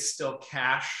way is still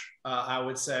cash, I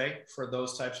would say, for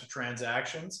those types of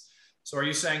transactions. So are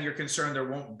you saying you're concerned there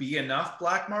won't be enough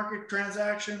black market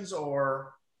transactions,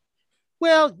 or?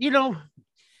 Well,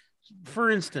 for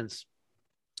instance,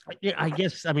 I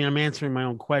guess, I mean, I'm answering my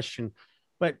own question,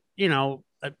 but, if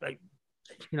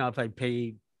I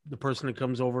pay the person that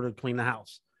comes over to clean the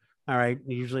house, All right.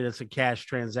 Usually that's a cash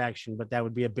transaction, but that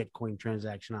would be a Bitcoin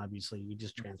transaction. Obviously, you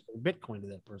just transfer Bitcoin to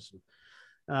that person.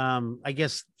 I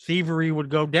guess thievery would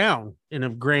go down in a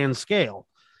grand scale,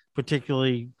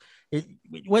 particularly it,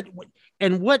 what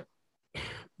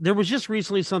there was just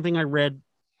recently something I read.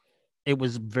 It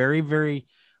was very, very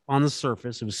on the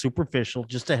surface. It was superficial,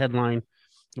 just a headline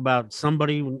about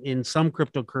somebody in some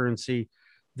cryptocurrency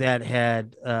that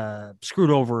had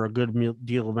screwed over a good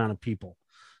deal amount of people.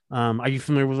 Are you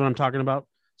familiar with what I'm talking about?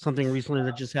 Something recently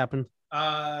that just happened?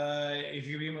 If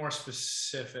you be more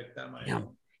specific, that might. Yeah.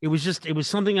 It was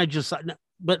something I just,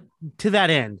 but to that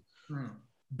end,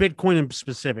 Bitcoin in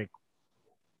specific,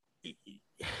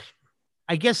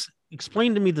 I guess,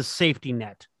 explain to me the safety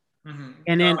net.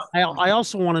 And then I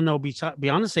also want to know,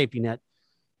 beyond the safety net,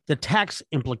 the tax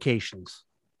implications.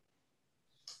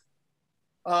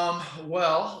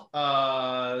 Well,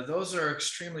 those are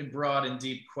extremely broad and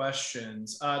deep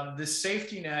questions. The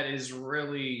safety net is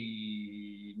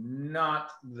really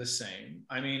not the same.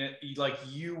 I mean, like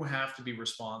you have to be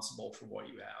responsible for what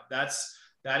you have.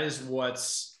 That is what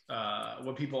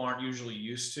people aren't usually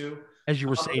used to. As you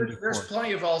were saying before, there's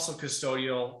plenty of also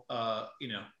custodial,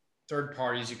 third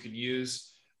parties you could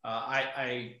use.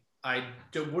 I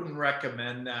wouldn't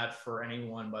recommend that for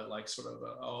anyone, but like sort of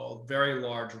a very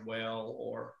large whale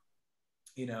or,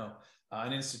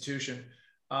 an institution.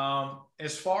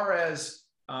 As far as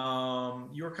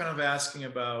you were kind of asking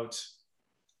about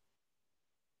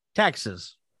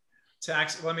taxes. Well,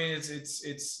 I mean,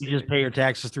 it's you just pay your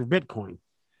taxes through Bitcoin.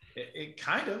 It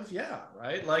kind of, yeah,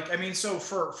 right. Like, I mean, so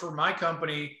for my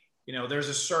company, there's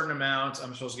a certain amount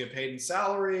I'm supposed to get paid in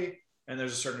salary, and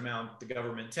there's a certain amount the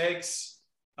government takes.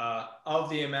 Of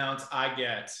the amount I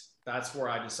get, that's where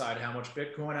I decide how much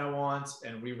Bitcoin I want,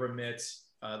 and we remit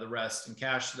the rest in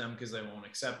cash to them because they won't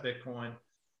accept Bitcoin.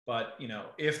 But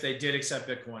if they did accept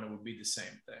Bitcoin, it would be the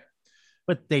same thing.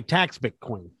 But they tax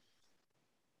Bitcoin.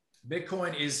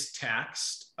 Bitcoin is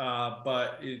taxed,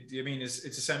 but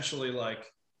it's essentially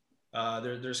like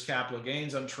there's capital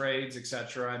gains on trades,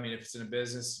 etc. I mean, if it's in a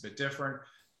business, it's a bit different.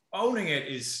 Owning it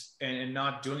is and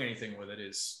not doing anything with it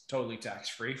is totally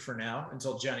tax-free for now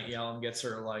until Janet Yellen gets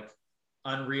her like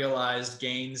unrealized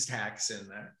gains tax in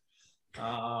there,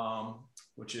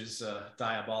 which is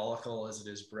diabolical as it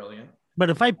is brilliant. But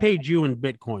if I paid you in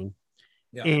Bitcoin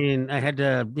and I had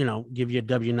to, give you a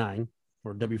W-9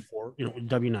 or W-4,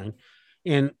 W-9,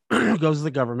 and goes to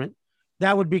the government,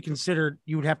 that would be considered,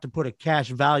 you would have to put a cash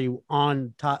value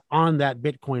on that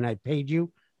Bitcoin I paid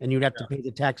you, and you'd have to pay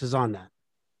the taxes on that.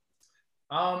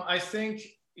 I think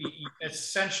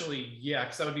essentially, yeah,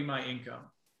 because that would be my income,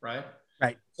 right?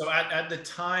 Right. So at the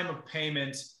time of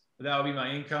payment, that would be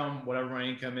my income. Whatever my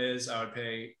income is, I would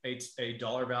pay a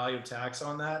dollar value of tax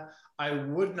on that. I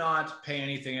would not pay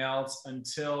anything else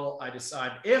until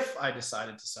if I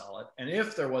decided to sell it. And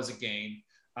if there was a gain,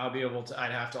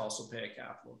 I'd have to also pay a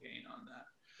capital gain on that.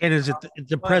 And is it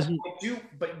the present?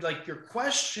 But like your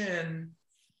question,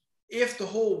 if the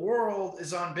whole world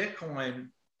is on Bitcoin,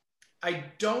 I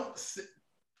got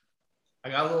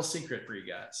a little secret for you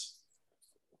guys.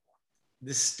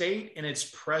 The state in its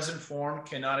present form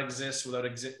cannot exist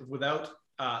without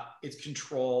its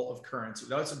control of currency,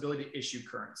 without its ability to issue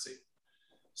currency.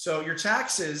 So your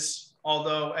taxes,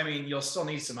 although, I mean, you'll still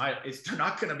need some, they're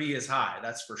not going to be as high,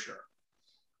 that's for sure.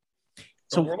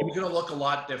 So we're going to look a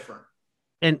lot different.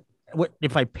 And what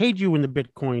if I paid you in the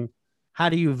Bitcoin, how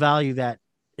do you value that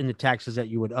in the taxes that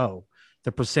you would owe?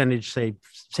 The percentage, say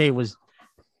it was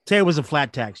a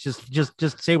flat tax. Just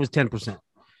say it was 10%.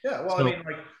 Yeah, well, so, I mean,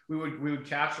 like we would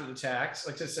capture the tax.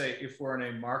 Like to say, if we're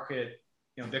in a market,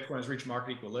 Bitcoin has reached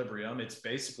market equilibrium, it's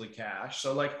basically cash.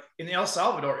 So like in El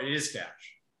Salvador, it is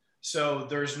cash. So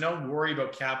there's no worry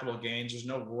about capital gains. There's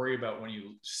no worry about when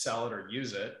you sell it or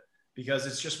use it because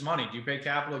it's just money. Do you pay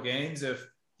capital gains if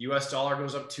the US dollar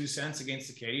goes up 2 cents against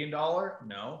the Canadian dollar?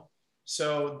 No.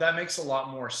 So that makes a lot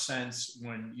more sense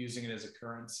when using it as a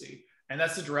currency. And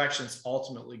that's the direction it's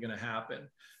ultimately going to happen.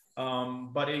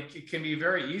 But it can be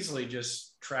very easily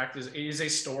just tracked as it is a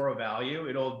store of value.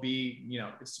 It'll be,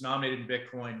 it's denominated in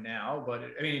Bitcoin now, but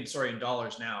in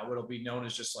dollars now. It'll be known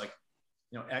as just like,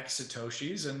 X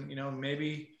Satoshis, and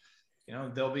maybe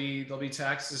there'll be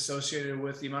taxes associated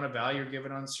with the amount of value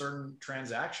given on certain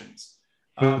transactions.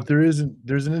 But there's an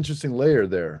interesting layer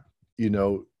there.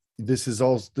 This is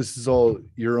all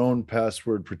your own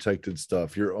password protected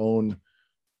stuff, your own.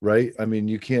 Right. I mean,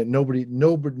 you can't,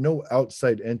 no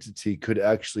outside entity could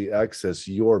actually access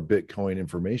your Bitcoin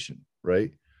information.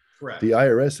 Right. Correct. The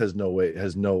IRS has no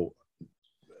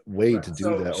way to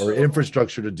do that or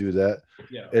infrastructure to do that.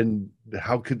 Yeah. And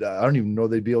how could, I don't even know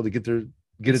they'd be able to get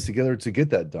it together to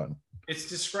get that done. It's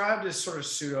described as sort of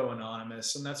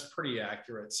pseudo-anonymous, and that's pretty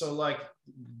accurate. So like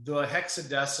the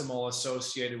hexadecimal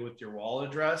associated with your wallet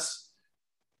address,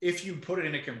 if you put it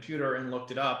in a computer and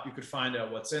looked it up, you could find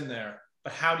out what's in there.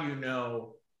 But how do you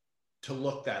know to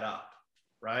look that up,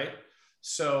 right?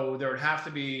 So there would have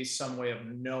to be some way of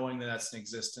knowing that that's in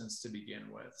existence to begin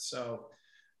with. So,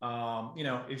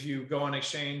 if you go on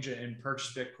exchange and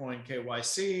purchase Bitcoin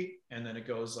KYC, and then it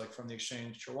goes like from the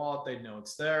exchange to your wallet, they'd know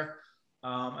it's there.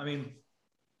 If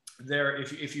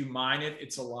you mine it,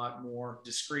 it's a lot more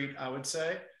discreet, I would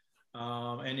say.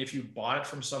 And if you bought it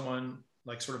from someone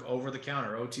like sort of over the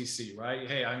counter, OTC, right?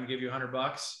 Hey, I'm gonna give you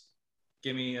 $100.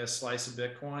 Give me a slice of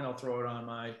Bitcoin. I'll throw it on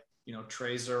my,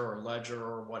 Trezor or Ledger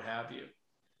or what have you.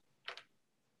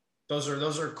 Those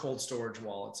are cold storage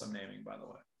wallets I'm naming, by the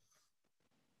way.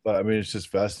 But I mean, it's just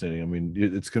fascinating. I mean,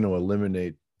 it's going to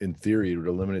eliminate, in theory, it would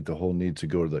eliminate the whole need to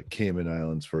go to the Cayman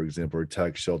Islands, for example, or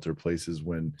tax shelter places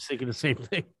when thinking the same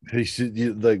thing. They should,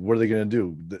 what are they going to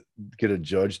do? Get a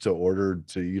judge to order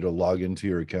you to log into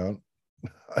your account?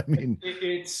 I mean,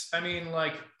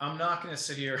 I'm not going to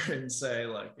sit here and say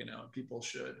people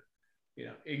should,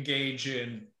 engage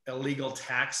in illegal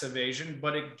tax evasion,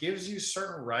 but it gives you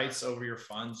certain rights over your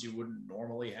funds you wouldn't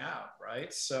normally have,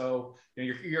 right? So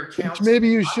your accounts, which maybe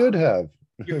you should have.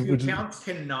 Your accounts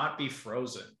cannot be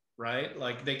frozen, right?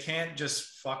 Like they can't just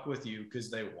fuck with you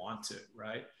because they want to,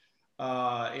 right?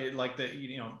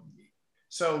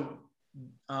 So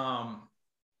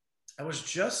I was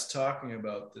just talking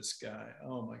about this guy.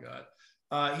 Oh my God.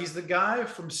 He's the guy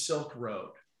from Silk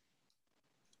Road.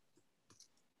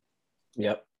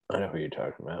 Yep. I know who you're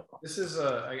talking about. This is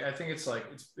I think it's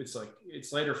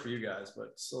later for you guys,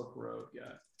 but Silk Road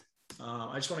guy.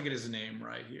 I just want to get his name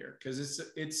right here because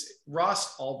it's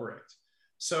Ross Ulbricht.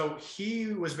 So he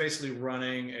was basically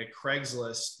running a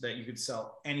Craigslist that you could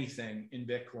sell anything in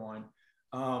Bitcoin.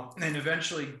 And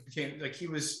eventually became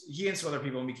he and some other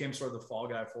people became sort of the fall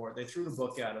guy for it. They threw the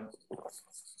book at him,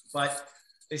 but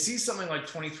they see something like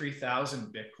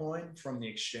 23,000 Bitcoin from the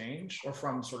exchange or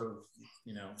from sort of,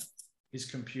 his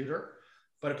computer,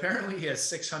 but apparently he has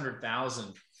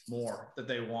 600,000 more that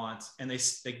they want. And they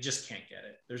just can't get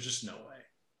it. There's just no way.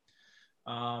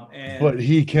 But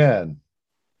he can,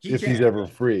 if he's ever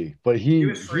free, but he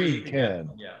can.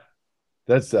 Yeah.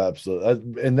 That's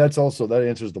absolute, and that's also that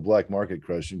answers the black market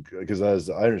question because as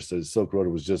I understood, Silk Road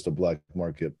was just a black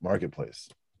marketplace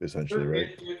essentially,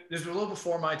 right? There's a little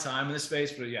before my time in this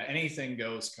space, but yeah, anything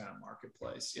goes kind of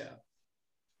marketplace. Yeah.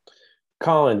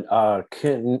 Colin,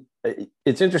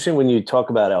 it's interesting when you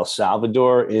talk about El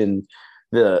Salvador in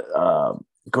the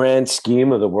grand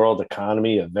scheme of the world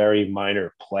economy, a very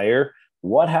minor player.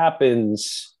 What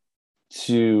happens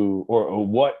to, or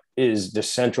what is the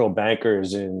central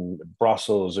bankers in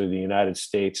Brussels or the United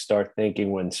States start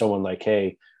thinking when someone like,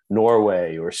 hey,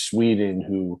 Norway or Sweden,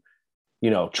 who,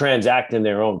 transact in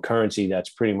their own currency that's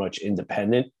pretty much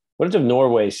independent? What if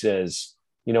Norway says,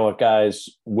 you know what, guys,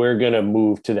 we're going to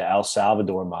move to the El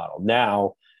Salvador model?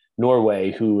 Now, Norway,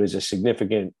 who is a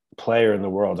significant player in the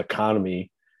world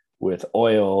economy with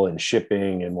oil and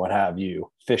shipping and what have you,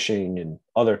 fishing and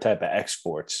other type of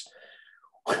exports,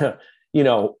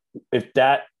 if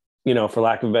that, for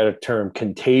lack of a better term,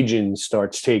 contagion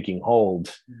starts taking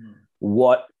hold,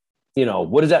 what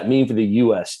does that mean for the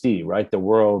USD, right? The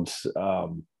world's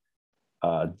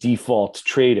default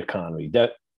trade economy.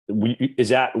 Is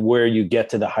that where you get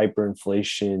to the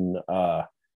hyperinflation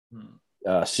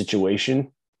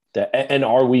situation? And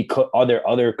are there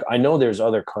other? I know there's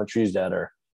other countries that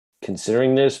are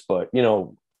considering this, but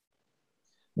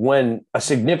when a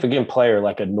significant player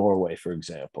like a Norway, for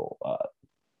example,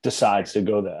 decides to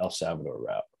go the El Salvador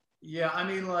route. Yeah, I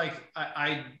mean,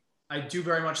 I do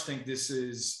very much think this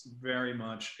is very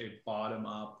much a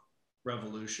bottom-up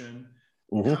revolution.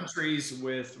 Mm-hmm. Countries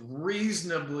with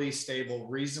reasonably stable,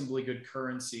 reasonably good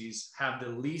currencies have the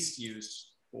least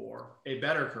use for a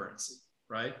better currency,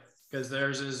 right? Because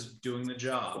theirs is doing the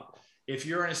job. If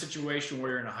you're in a situation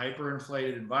where you're in a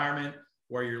hyperinflated environment,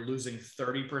 where you're losing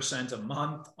 30% a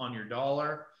month on your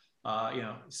dollar,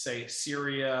 say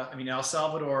Syria, El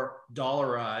Salvador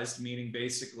dollarized, meaning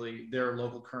basically their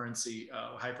local currency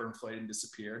hyperinflated and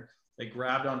disappeared. They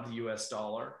grabbed onto the US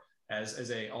dollar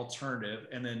as a alternative,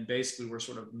 and then basically we're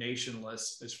sort of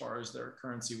nationless as far as their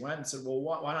currency went, and said, well,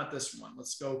 why not this one?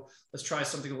 Let's try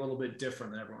something a little bit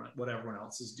different than what everyone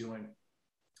else is doing,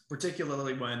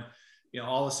 particularly when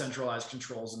all the centralized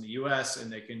controls in the US,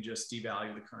 and they can just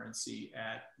devalue the currency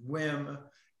at whim,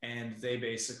 and they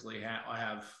basically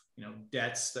have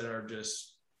debts that are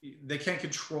just, they can't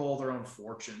control their own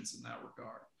fortunes in that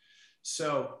regard.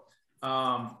 So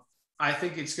I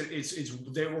think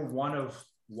they were one of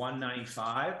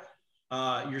 195.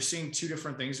 You're seeing two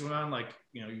different things going on. Like,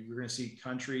 you're going to see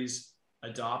countries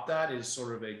adopt that is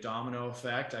sort of a domino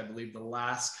effect. I believe the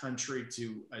last country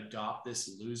to adopt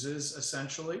this loses,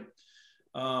 essentially.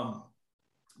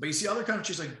 But you see other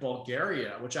countries like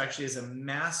Bulgaria, which actually has a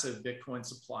massive Bitcoin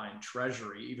supply and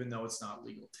treasury, even though it's not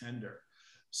legal tender.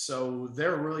 So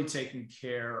they're really taking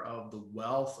care of the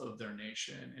wealth of their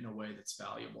nation in a way that's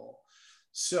valuable.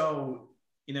 So,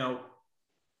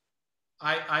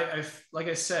 I like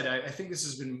I said, I think this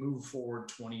has been moved forward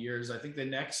 20 years. I think the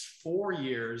next 4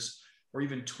 years or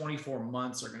even 24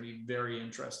 months are going to be very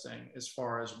interesting as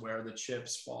far as where the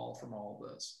chips fall from all of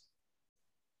this.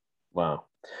 Wow.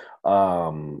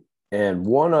 And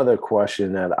one other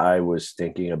question that I was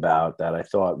thinking about that I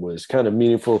thought was kind of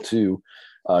meaningful to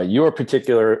your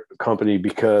particular company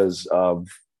because of,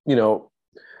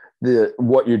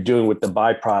 what you're doing with the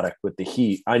byproduct with the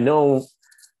heat. I know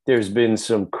there's been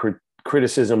some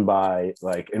criticism by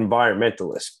like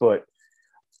environmentalists, but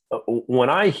when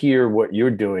I hear what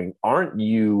you're doing, aren't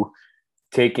you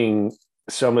taking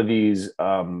some of these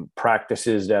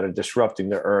practices that are disrupting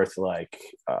the earth, like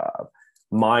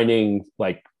mining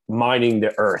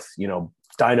the earth,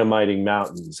 dynamiting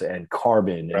mountains and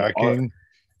carbon and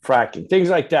fracking, things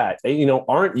like that?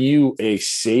 Aren't you a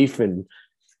safe and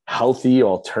healthy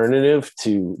alternative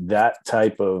to that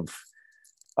type of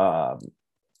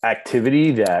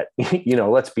activity that,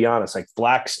 let's be honest, like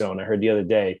Blackstone, I heard the other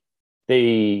day,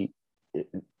 they're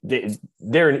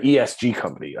an ESG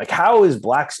company. Like, how is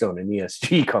Blackstone an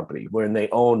ESG company when they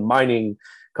own mining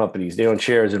companies? They own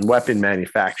shares in weapon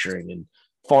manufacturing and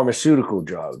pharmaceutical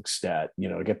drugs that,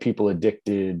 get people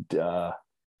addicted to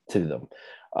them.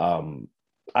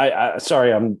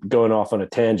 Sorry, I'm going off on a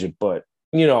tangent, but,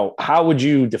 how would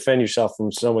you defend yourself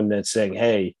from someone that's saying,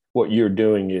 hey, what you're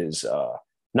doing is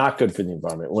not good for the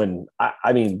environment? When,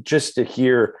 I mean, just to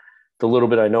hear the little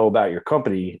bit I know about your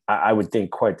company, I would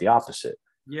think quite the opposite.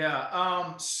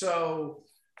 Yeah. So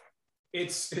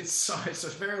it's a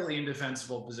fairly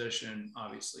indefensible position,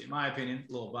 obviously, in my opinion,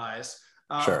 a little biased.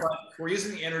 Sure. But we're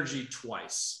using the energy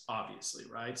twice, obviously,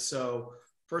 right? So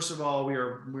first of all, we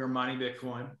are mining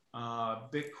Bitcoin.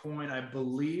 Bitcoin, I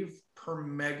believe, per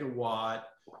megawatt,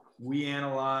 we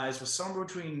analyzed was somewhere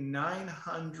between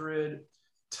 900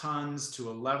 tons to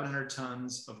 1,100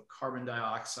 tons of carbon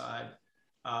dioxide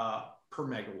per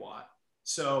megawatt.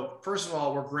 So first of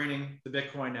all, we're greening the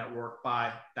Bitcoin network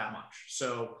by that much.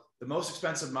 So the most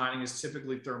expensive mining is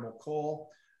typically thermal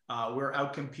coal. We're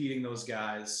outcompeting those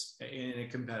guys in a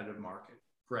competitive market.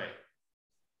 Great.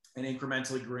 And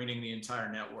incrementally greening the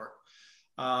entire network.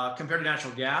 Compared to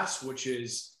natural gas, which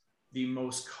is the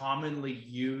most commonly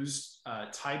used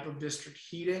type of district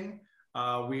heating,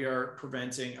 we are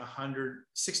preventing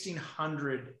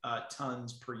 1,600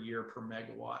 tons per year per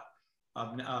megawatt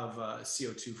of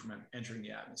CO2 from entering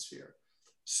the atmosphere.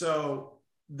 So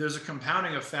there's a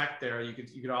compounding effect there. You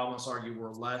could almost argue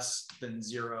we're less than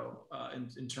zero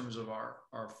in terms of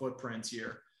our footprint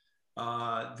here,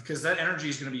 because that energy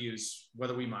is going to be used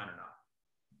whether we mine or not.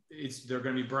 They're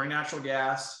going to be burning natural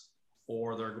gas,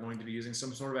 or they're going to be using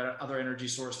some sort of other energy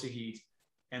source to heat,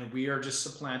 and we are just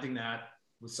supplanting that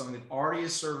with something that already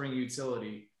is serving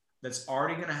utility that's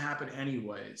already going to happen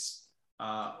anyways,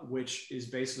 which is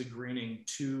basically greening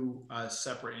two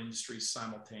separate industries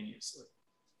simultaneously.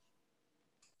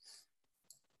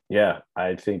 Yeah,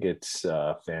 I think it's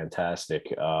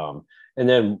fantastic. And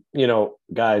then,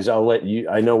 guys, I'll let you,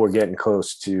 I know we're getting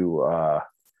close to,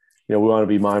 we want to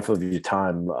be mindful of your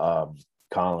time,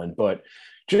 Colin, but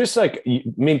just like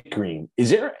Mint Green, is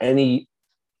there any,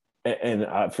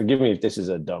 and forgive me if this is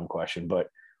a dumb question, but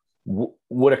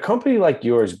would a company like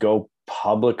yours go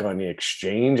public on the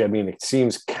exchange? I mean, it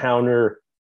seems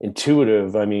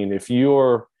counterintuitive. I mean, if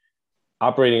you're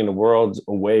operating in the world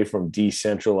away from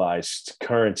decentralized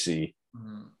currency,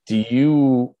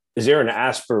 is there an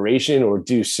aspiration, or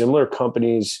do similar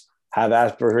companies have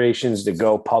aspirations to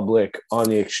go public on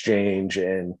the exchange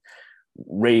and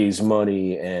raise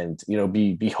money and,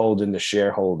 be beholden to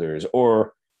shareholders?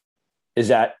 Or is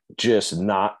that just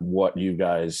not what you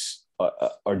guys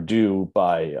are due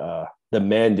by the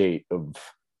mandate of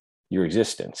your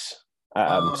existence?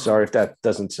 I'm sorry if that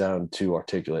doesn't sound too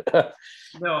articulate.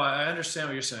 No, I understand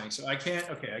what you're saying. So I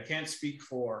can't speak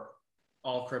for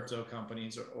all crypto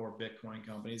companies or Bitcoin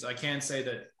companies. I can say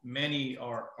that many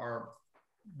are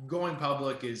going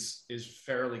public is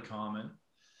fairly common.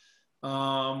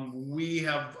 We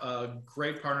have a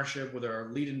great partnership with our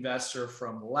lead investor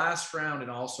from the last round,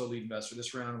 and also lead investor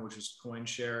this round, which is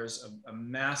CoinShares, a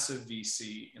massive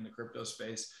VC in the crypto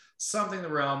space, something in the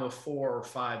realm of 4 or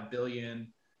 5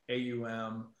 billion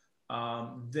AUM.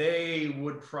 they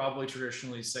would probably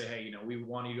traditionally say, hey, you know, we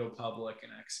want you to go public in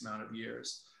X amount of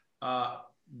years.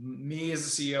 Me as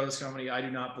the CEO of this company, I do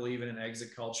not believe in an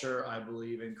exit culture. I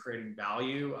believe in creating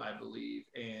value. I believe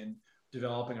in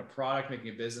developing a product, making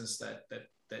a business that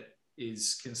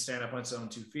can stand up on its own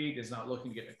 2 feet, is not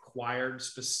looking to get acquired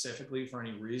specifically for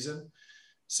any reason.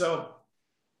 So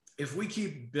if we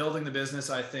keep building the business,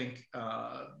 I think,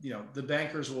 you know, the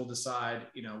bankers will decide,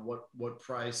 you know, what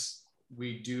price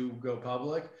we do go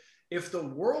public. If the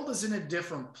world is in a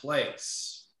different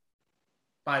place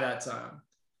by that time,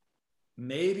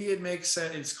 maybe it makes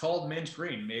sense. It's called Mint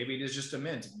Green. Maybe it is just a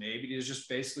mint. Maybe it is just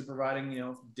basically providing, you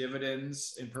know,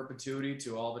 dividends in perpetuity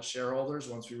to all of its shareholders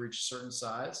once we reach a certain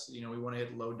size. You know, we want to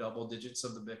hit low double digits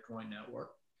of the Bitcoin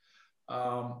network.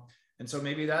 And so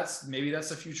maybe that's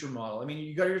the future model. I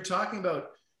mean, you're talking about,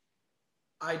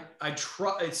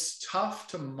 it's tough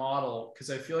to model because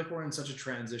I feel like we're in such a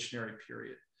transitionary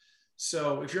period.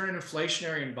 So if you're in an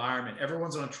inflationary environment,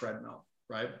 everyone's on a treadmill,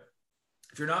 right?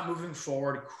 If you're not moving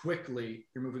forward quickly,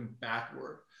 you're moving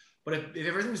backward. But if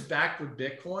everything's backed with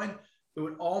Bitcoin, it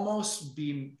would almost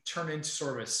be turned into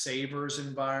sort of a savers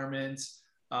environment.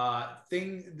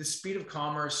 The speed of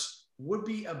commerce would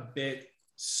be a bit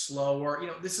slower. You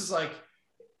know, this is like,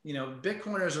 you know,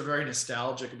 Bitcoiners are very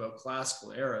nostalgic about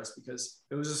classical eras because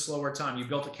it was a slower time. You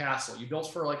built a castle. You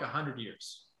built for like 100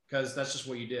 years because that's just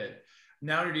what you did.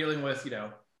 Now you're dealing with, you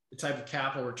know, the type of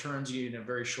capital returns you need in a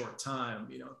very short time.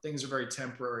 You know, things are very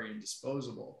temporary and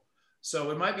disposable.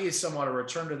 So it might be somewhat a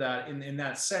return to that in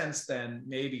that sense. Then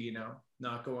maybe, you know,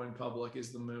 not going public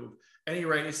is the move. At any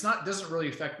rate, doesn't really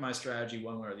affect my strategy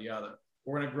one way or the other.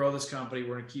 We're going to grow this company.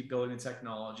 We're going to keep building the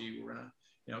technology. We're going to,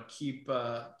 you know, keep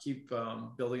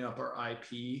building up our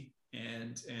IP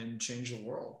and change the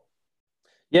world.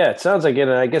 Yeah, it sounds like it.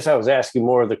 And I guess I was asking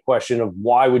more of the question of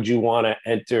why would you want to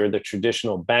enter the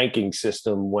traditional banking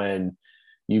system when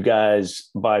you guys,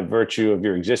 by virtue of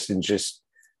your existence,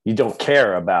 you don't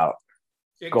care about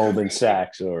Goldman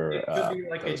Sachs or it could be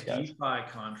like a DeFi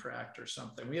contract or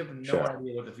something. We have no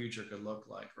idea what the future could look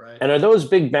like, right? And are those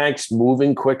big banks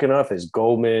moving quick enough? As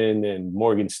Goldman and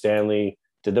Morgan Stanley,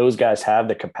 do those guys have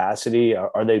the capacity?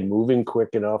 Are they moving quick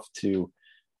enough to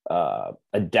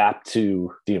adapt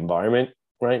to the environment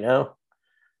right now?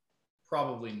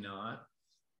 Probably not.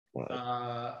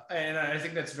 Right. And I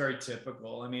think that's very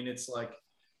typical. I mean, it's like,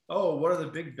 oh, what are the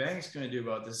big banks going to do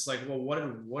about this? It's like, well, what did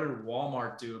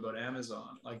Walmart do about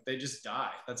Amazon? Like, they just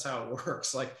die. That's how it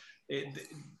works. Like,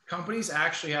 companies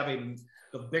actually have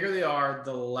the bigger they are,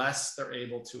 the less they're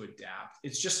able to adapt.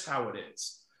 It's just how it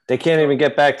is. They can't even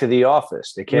get back to the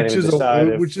office. They can't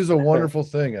which is a wonderful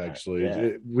thing, actually.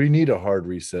 Yeah. We need a hard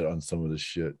reset on some of this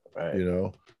shit, right? You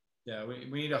know? Yeah, we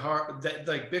need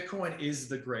like Bitcoin is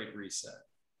the great reset.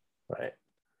 Right.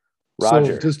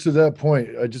 Roger. So just to that point,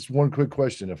 just one quick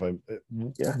question.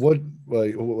 What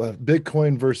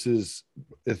Bitcoin versus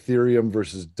Ethereum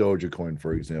versus Dogecoin,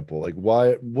 for example, like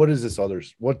what is this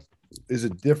others? What is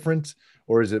it different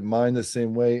or is it mined the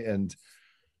same way? And,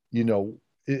 you know,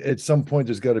 at some point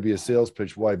there's got to be a sales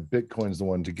pitch why Bitcoin's the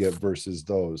one to get versus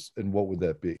those. And what would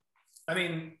that be? I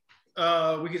mean,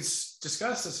 we could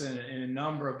discuss this in a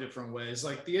number of different ways.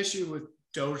 Like the issue with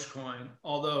Dogecoin,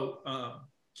 although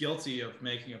guilty of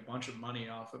making a bunch of money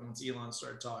off it once Elon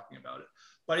started talking about it,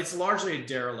 but it's largely a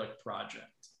derelict project.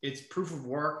 It's proof of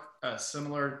work,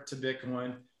 similar to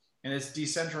Bitcoin, and it's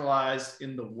decentralized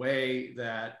in the way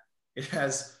that it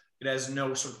has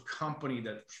no sort of company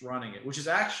that's running it, which is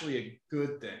actually a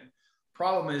good thing.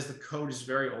 Problem is the code is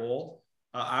very old.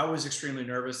 I was extremely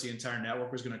nervous the entire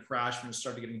network was going to crash when it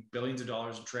started getting billions of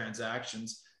dollars of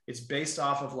transactions. It's based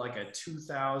off of like a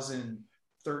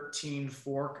 2013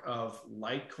 fork of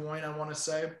Litecoin, I want to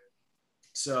say.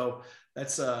 So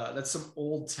that's some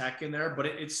old tech in there, but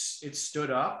it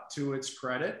stood up to its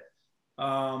credit.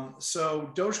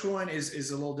 So Dogecoin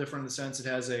is a little different in the sense it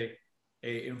has a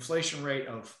inflation rate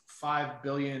of 5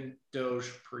 billion Doge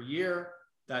per year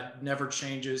that never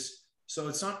changes. So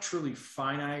it's not truly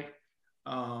finite.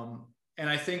 And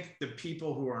I think the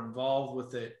people who are involved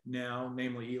with it now,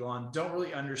 namely Elon, don't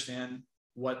really understand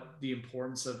what the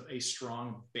importance of a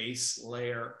strong base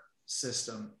layer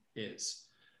system is.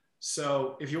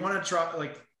 So if you want to try,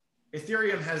 like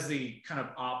Ethereum has the kind of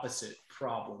opposite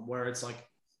problem where it's like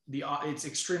it's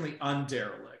extremely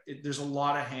underelict. There's a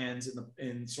lot of hands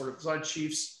in sort of a lot of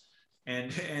chiefs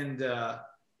and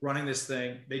running this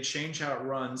thing. They change how it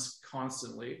runs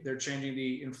constantly. They're changing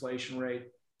the inflation rate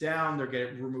down. They're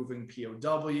removing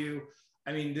POW.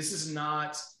 I mean, this is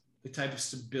not the type of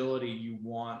stability you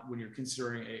want when you're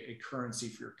considering a currency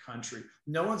for your country.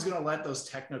 No one's going to let those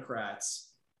technocrats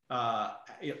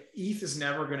ETH is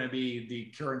never going to be the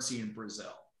currency in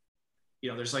Brazil.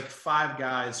 There's like 5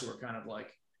 guys who are kind of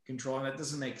like controlling that.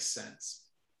 Doesn't make sense.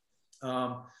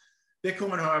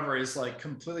 Bitcoin, however, is like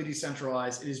completely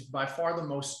decentralized. It is by far the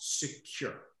most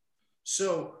secure.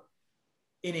 So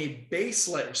in a base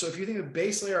layer, so if you think of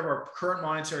base layer of our current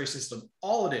monetary system,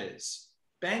 all it is,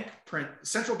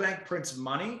 central bank prints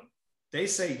money. They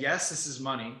say, yes, this is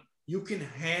money. You can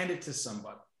hand it to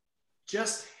somebody.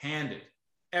 Just hand it.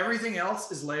 Everything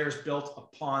else is layers built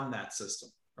upon that system,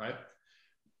 right?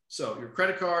 So your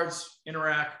credit cards,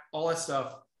 Interac, all that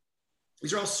stuff,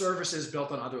 these are all services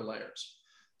built on other layers.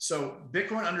 So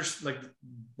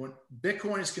when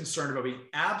Bitcoin is concerned about being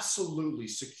absolutely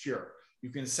secure, you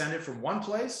can send it from one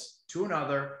place to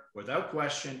another without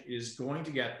question. It is going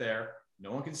to get there.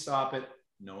 No one can stop it.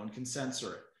 No one can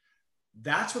censor it.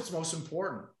 That's what's most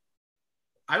important.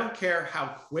 I don't care how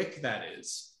quick that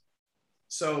is.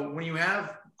 So when you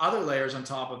have other layers on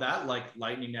top of that, like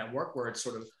Lightning Network, where it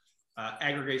sort of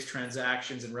aggregates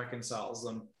transactions and reconciles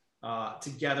them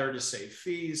together to save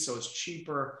fees, so it's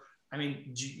cheaper. I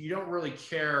mean, you don't really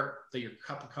care that your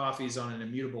cup of coffee is on an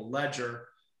immutable ledger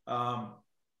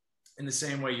in the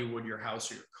same way you would your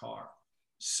house or your car.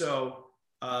 So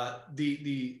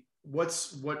the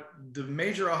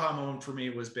major aha moment for me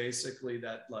was basically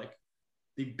that, like,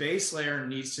 the base layer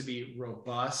needs to be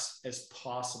robust as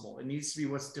possible. It needs to be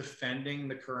what's defending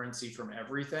the currency from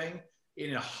everything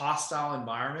in a hostile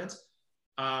environment.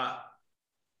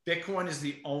 Bitcoin is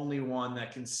the only one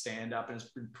that can stand up and has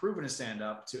been proven to stand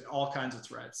up to all kinds of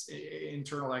threats,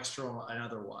 internal, external, and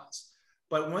otherwise.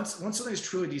 But once something is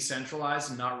truly decentralized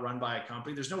and not run by a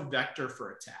company, there's no vector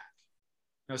for attack.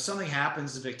 Now, something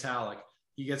happens to Vitalik,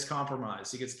 he gets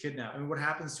compromised, he gets kidnapped. I mean, what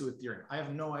happens to Ethereum? I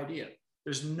have no idea.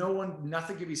 There's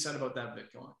nothing can be said about that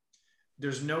Bitcoin.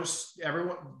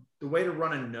 The way to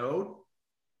run a node.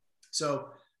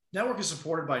 So network is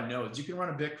supported by nodes. You can run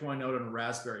a Bitcoin node on a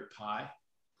Raspberry Pi.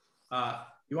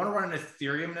 You want to run an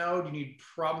Ethereum node, you need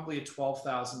probably a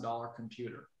 $12,000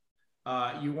 computer.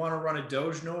 You want to run a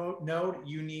Doge node,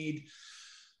 you need,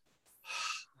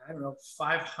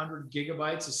 500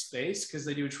 gigabytes of space, because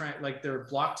they do their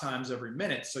block times every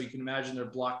minute. So you can imagine their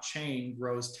blockchain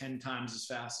grows 10 times as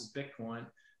fast as Bitcoin.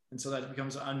 And so that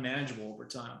becomes unmanageable over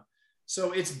time.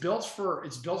 So it's built for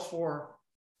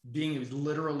being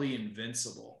literally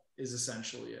invincible is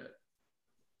essentially it.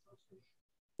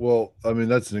 Well, I mean,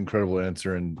 that's an incredible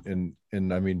answer. And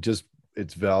I mean, just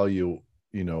its value,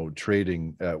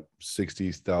 trading at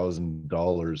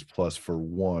 $60,000 plus for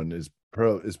one is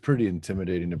pretty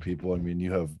intimidating to people. I mean,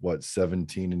 you have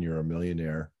 17 and you're a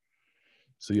millionaire.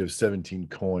 So you have 17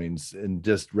 coins, and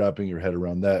just wrapping your head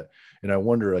around that. And I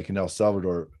wonder, like in El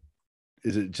Salvador,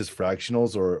 is it just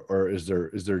fractionals or is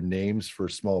there names for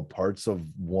small parts of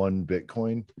one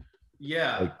Bitcoin?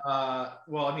 Yeah.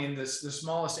 Well, I mean, the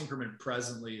smallest increment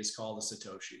presently is called a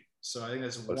Satoshi. So I think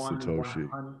that's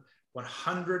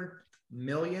 100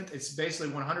 million. It's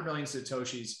basically 100 million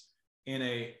Satoshis in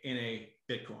a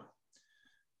Bitcoin.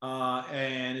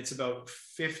 And it's about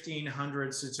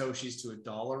 1,500 Satoshis to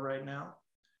 $1 right now.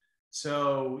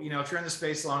 So, if you're in the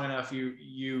space long enough,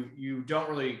 you don't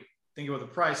really think about the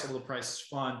price, although the price is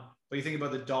fun, but you think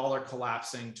about the dollar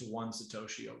collapsing to 1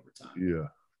 Satoshi over time. Yeah.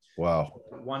 Wow.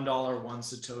 $1, 1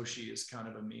 Satoshi is kind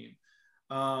of a meme.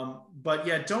 But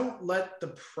yeah, don't let the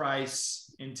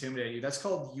price intimidate you. That's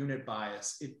called unit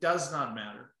bias. It does not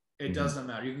matter. It does not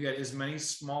matter. You can get as many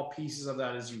small pieces of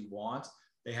that as you want.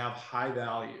 They have high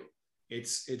value.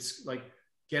 It's like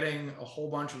getting a whole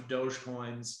bunch of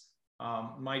Dogecoins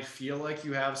might feel like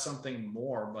you have something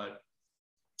more, but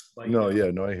I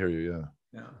hear you.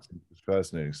 Yeah. It's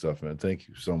fascinating stuff, man. Thank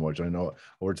you so much. I know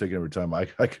we're taking every time. I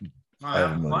could.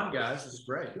 Have fun, guys. This is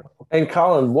great. And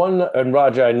Colin, and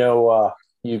Roger, I know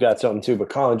you got something too, but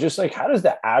Colin, just like, how does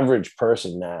the average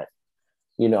person that,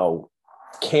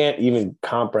 can't even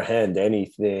comprehend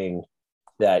anything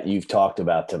that you've talked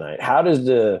about tonight, how does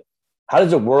the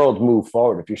world move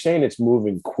forward? If you're saying it's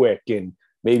moving quick and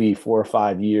maybe 4 or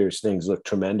 5 years, things look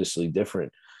tremendously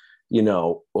different,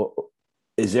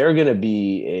 is there going to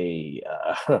be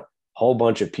a whole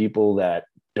bunch of people that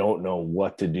don't know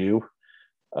what to do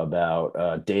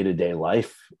about day-to-day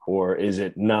life, or is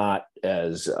it not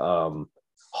as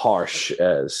harsh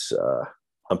as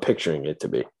I'm picturing it to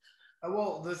be?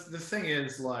 Well, the thing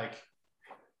is, like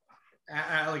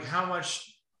how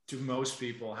much do most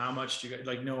people, how much do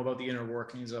you know about the inner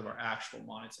workings of our actual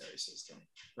monetary system,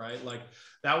 right? Like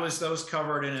that was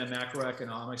covered in a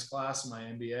macroeconomics class in my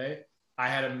MBA. I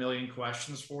had 1 million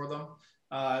questions for them.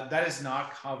 That is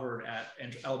not covered at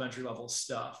elementary level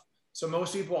stuff. So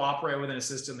most people operate within a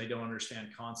system they don't understand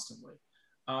constantly.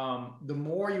 the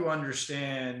more you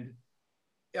understanding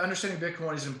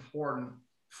Bitcoin is important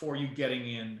for you getting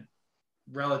in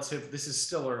this is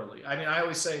still early. I mean, I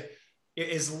always say,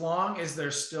 as long as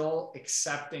they're still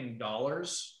accepting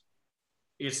dollars,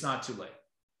 it's not too late.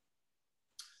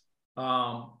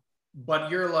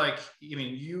 But you're like, I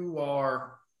mean,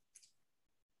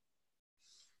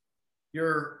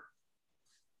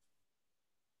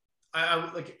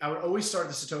 I would always start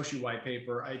the Satoshi white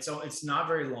paper. It's not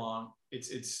very long.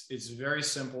 It's a very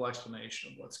simple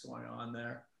explanation of what's going on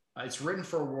there. It's written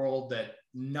for a world that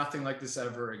nothing like this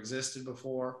ever existed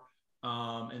before.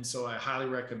 And so I highly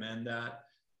recommend that.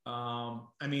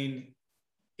 I mean,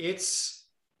 it's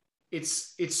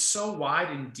so wide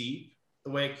and deep,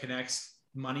 the way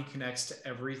money connects to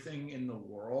everything in the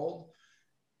world.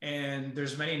 And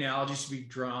there's many analogies to be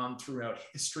drawn throughout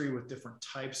history with different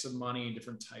types of money,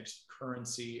 different types of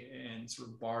currency, and sort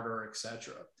of barter,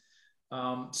 etc.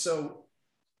 So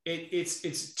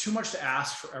it's too much to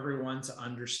ask for everyone to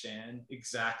understand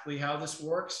exactly how this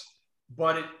works.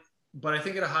 But I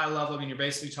think at a high level, I mean, you're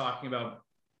basically talking about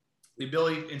the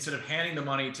ability, instead of handing the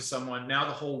money to someone, now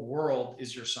the whole world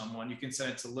is your someone. You can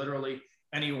send it to literally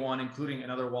anyone, including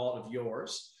another wallet of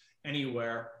yours,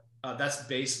 anywhere. That's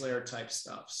base layer type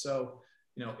stuff. So,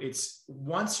 it's,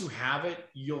 once you have it,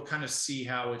 you'll kind of see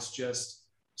how it's just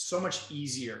so much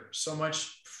easier, so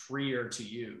much freer to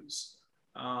use,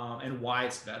 and why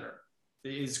it's better.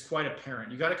 It is quite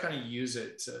apparent. You got to kind of use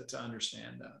it to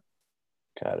understand that.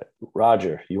 Got it.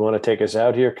 Roger, you want to take us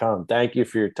out here? Colin, thank you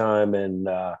for your time. And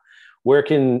where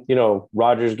can,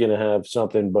 Roger's going to have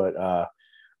something, but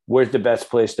where's the best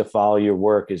place to follow your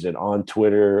work? Is it on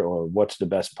Twitter, or what's the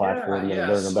best platform to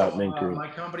learn about Mint Green? My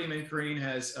company, Mint Green,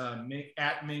 has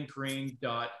at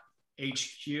mintgreen.hq.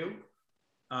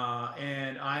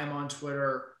 And I am on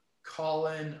Twitter,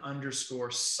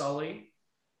 Colin_Sully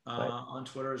on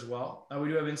Twitter as well. We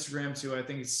do have Instagram too. I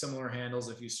think it's similar handles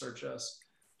if you search us.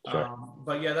 Sure.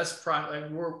 But yeah, that's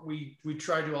prime. We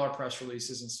try to do all our press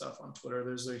releases and stuff on Twitter.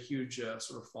 There's a huge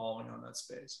sort of following on that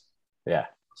space. Yeah,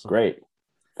 great.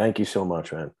 Thank you so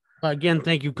much, man. Again,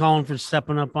 thank you, Colin, for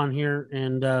stepping up on here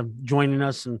and joining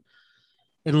us and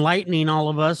enlightening all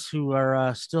of us who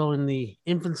are still in the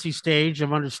infancy stage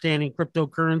of understanding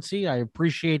cryptocurrency. I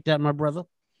appreciate that, my brother.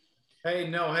 Hey,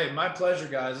 my pleasure,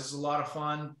 guys. This is a lot of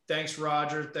fun. Thanks,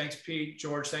 Roger. Thanks, Pete.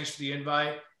 George, thanks for the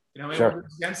invite. Maybe Sure. we'll do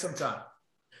this again sometime.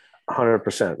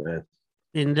 100%, man.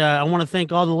 And I want to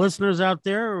thank all the listeners out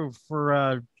there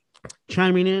for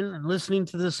chiming in and listening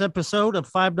to this episode of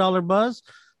 $5 Buzz.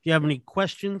 If you have any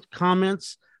questions,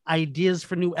 comments, ideas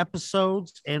for new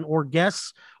episodes or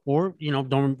guests, or,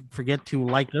 don't forget to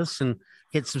like us and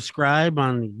hit subscribe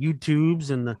on the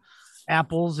YouTubes and the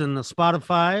Apples and the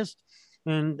Spotifys,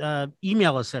 and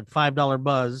email us at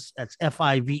 $5buzz. That's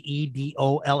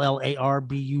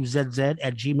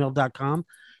FIVEDOLLARBUZZ@gmail.com.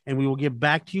 And we will get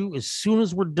back to you as soon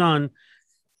as we're done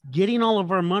getting all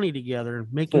of our money together,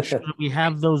 making sure that we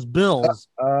have those bills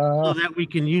so that we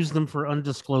can use them for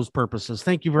undisclosed purposes.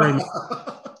 Thank you very much.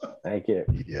 Thank you.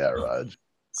 Yeah, Raj.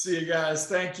 See you guys.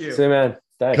 Thank you. See you, man.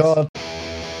 Thanks.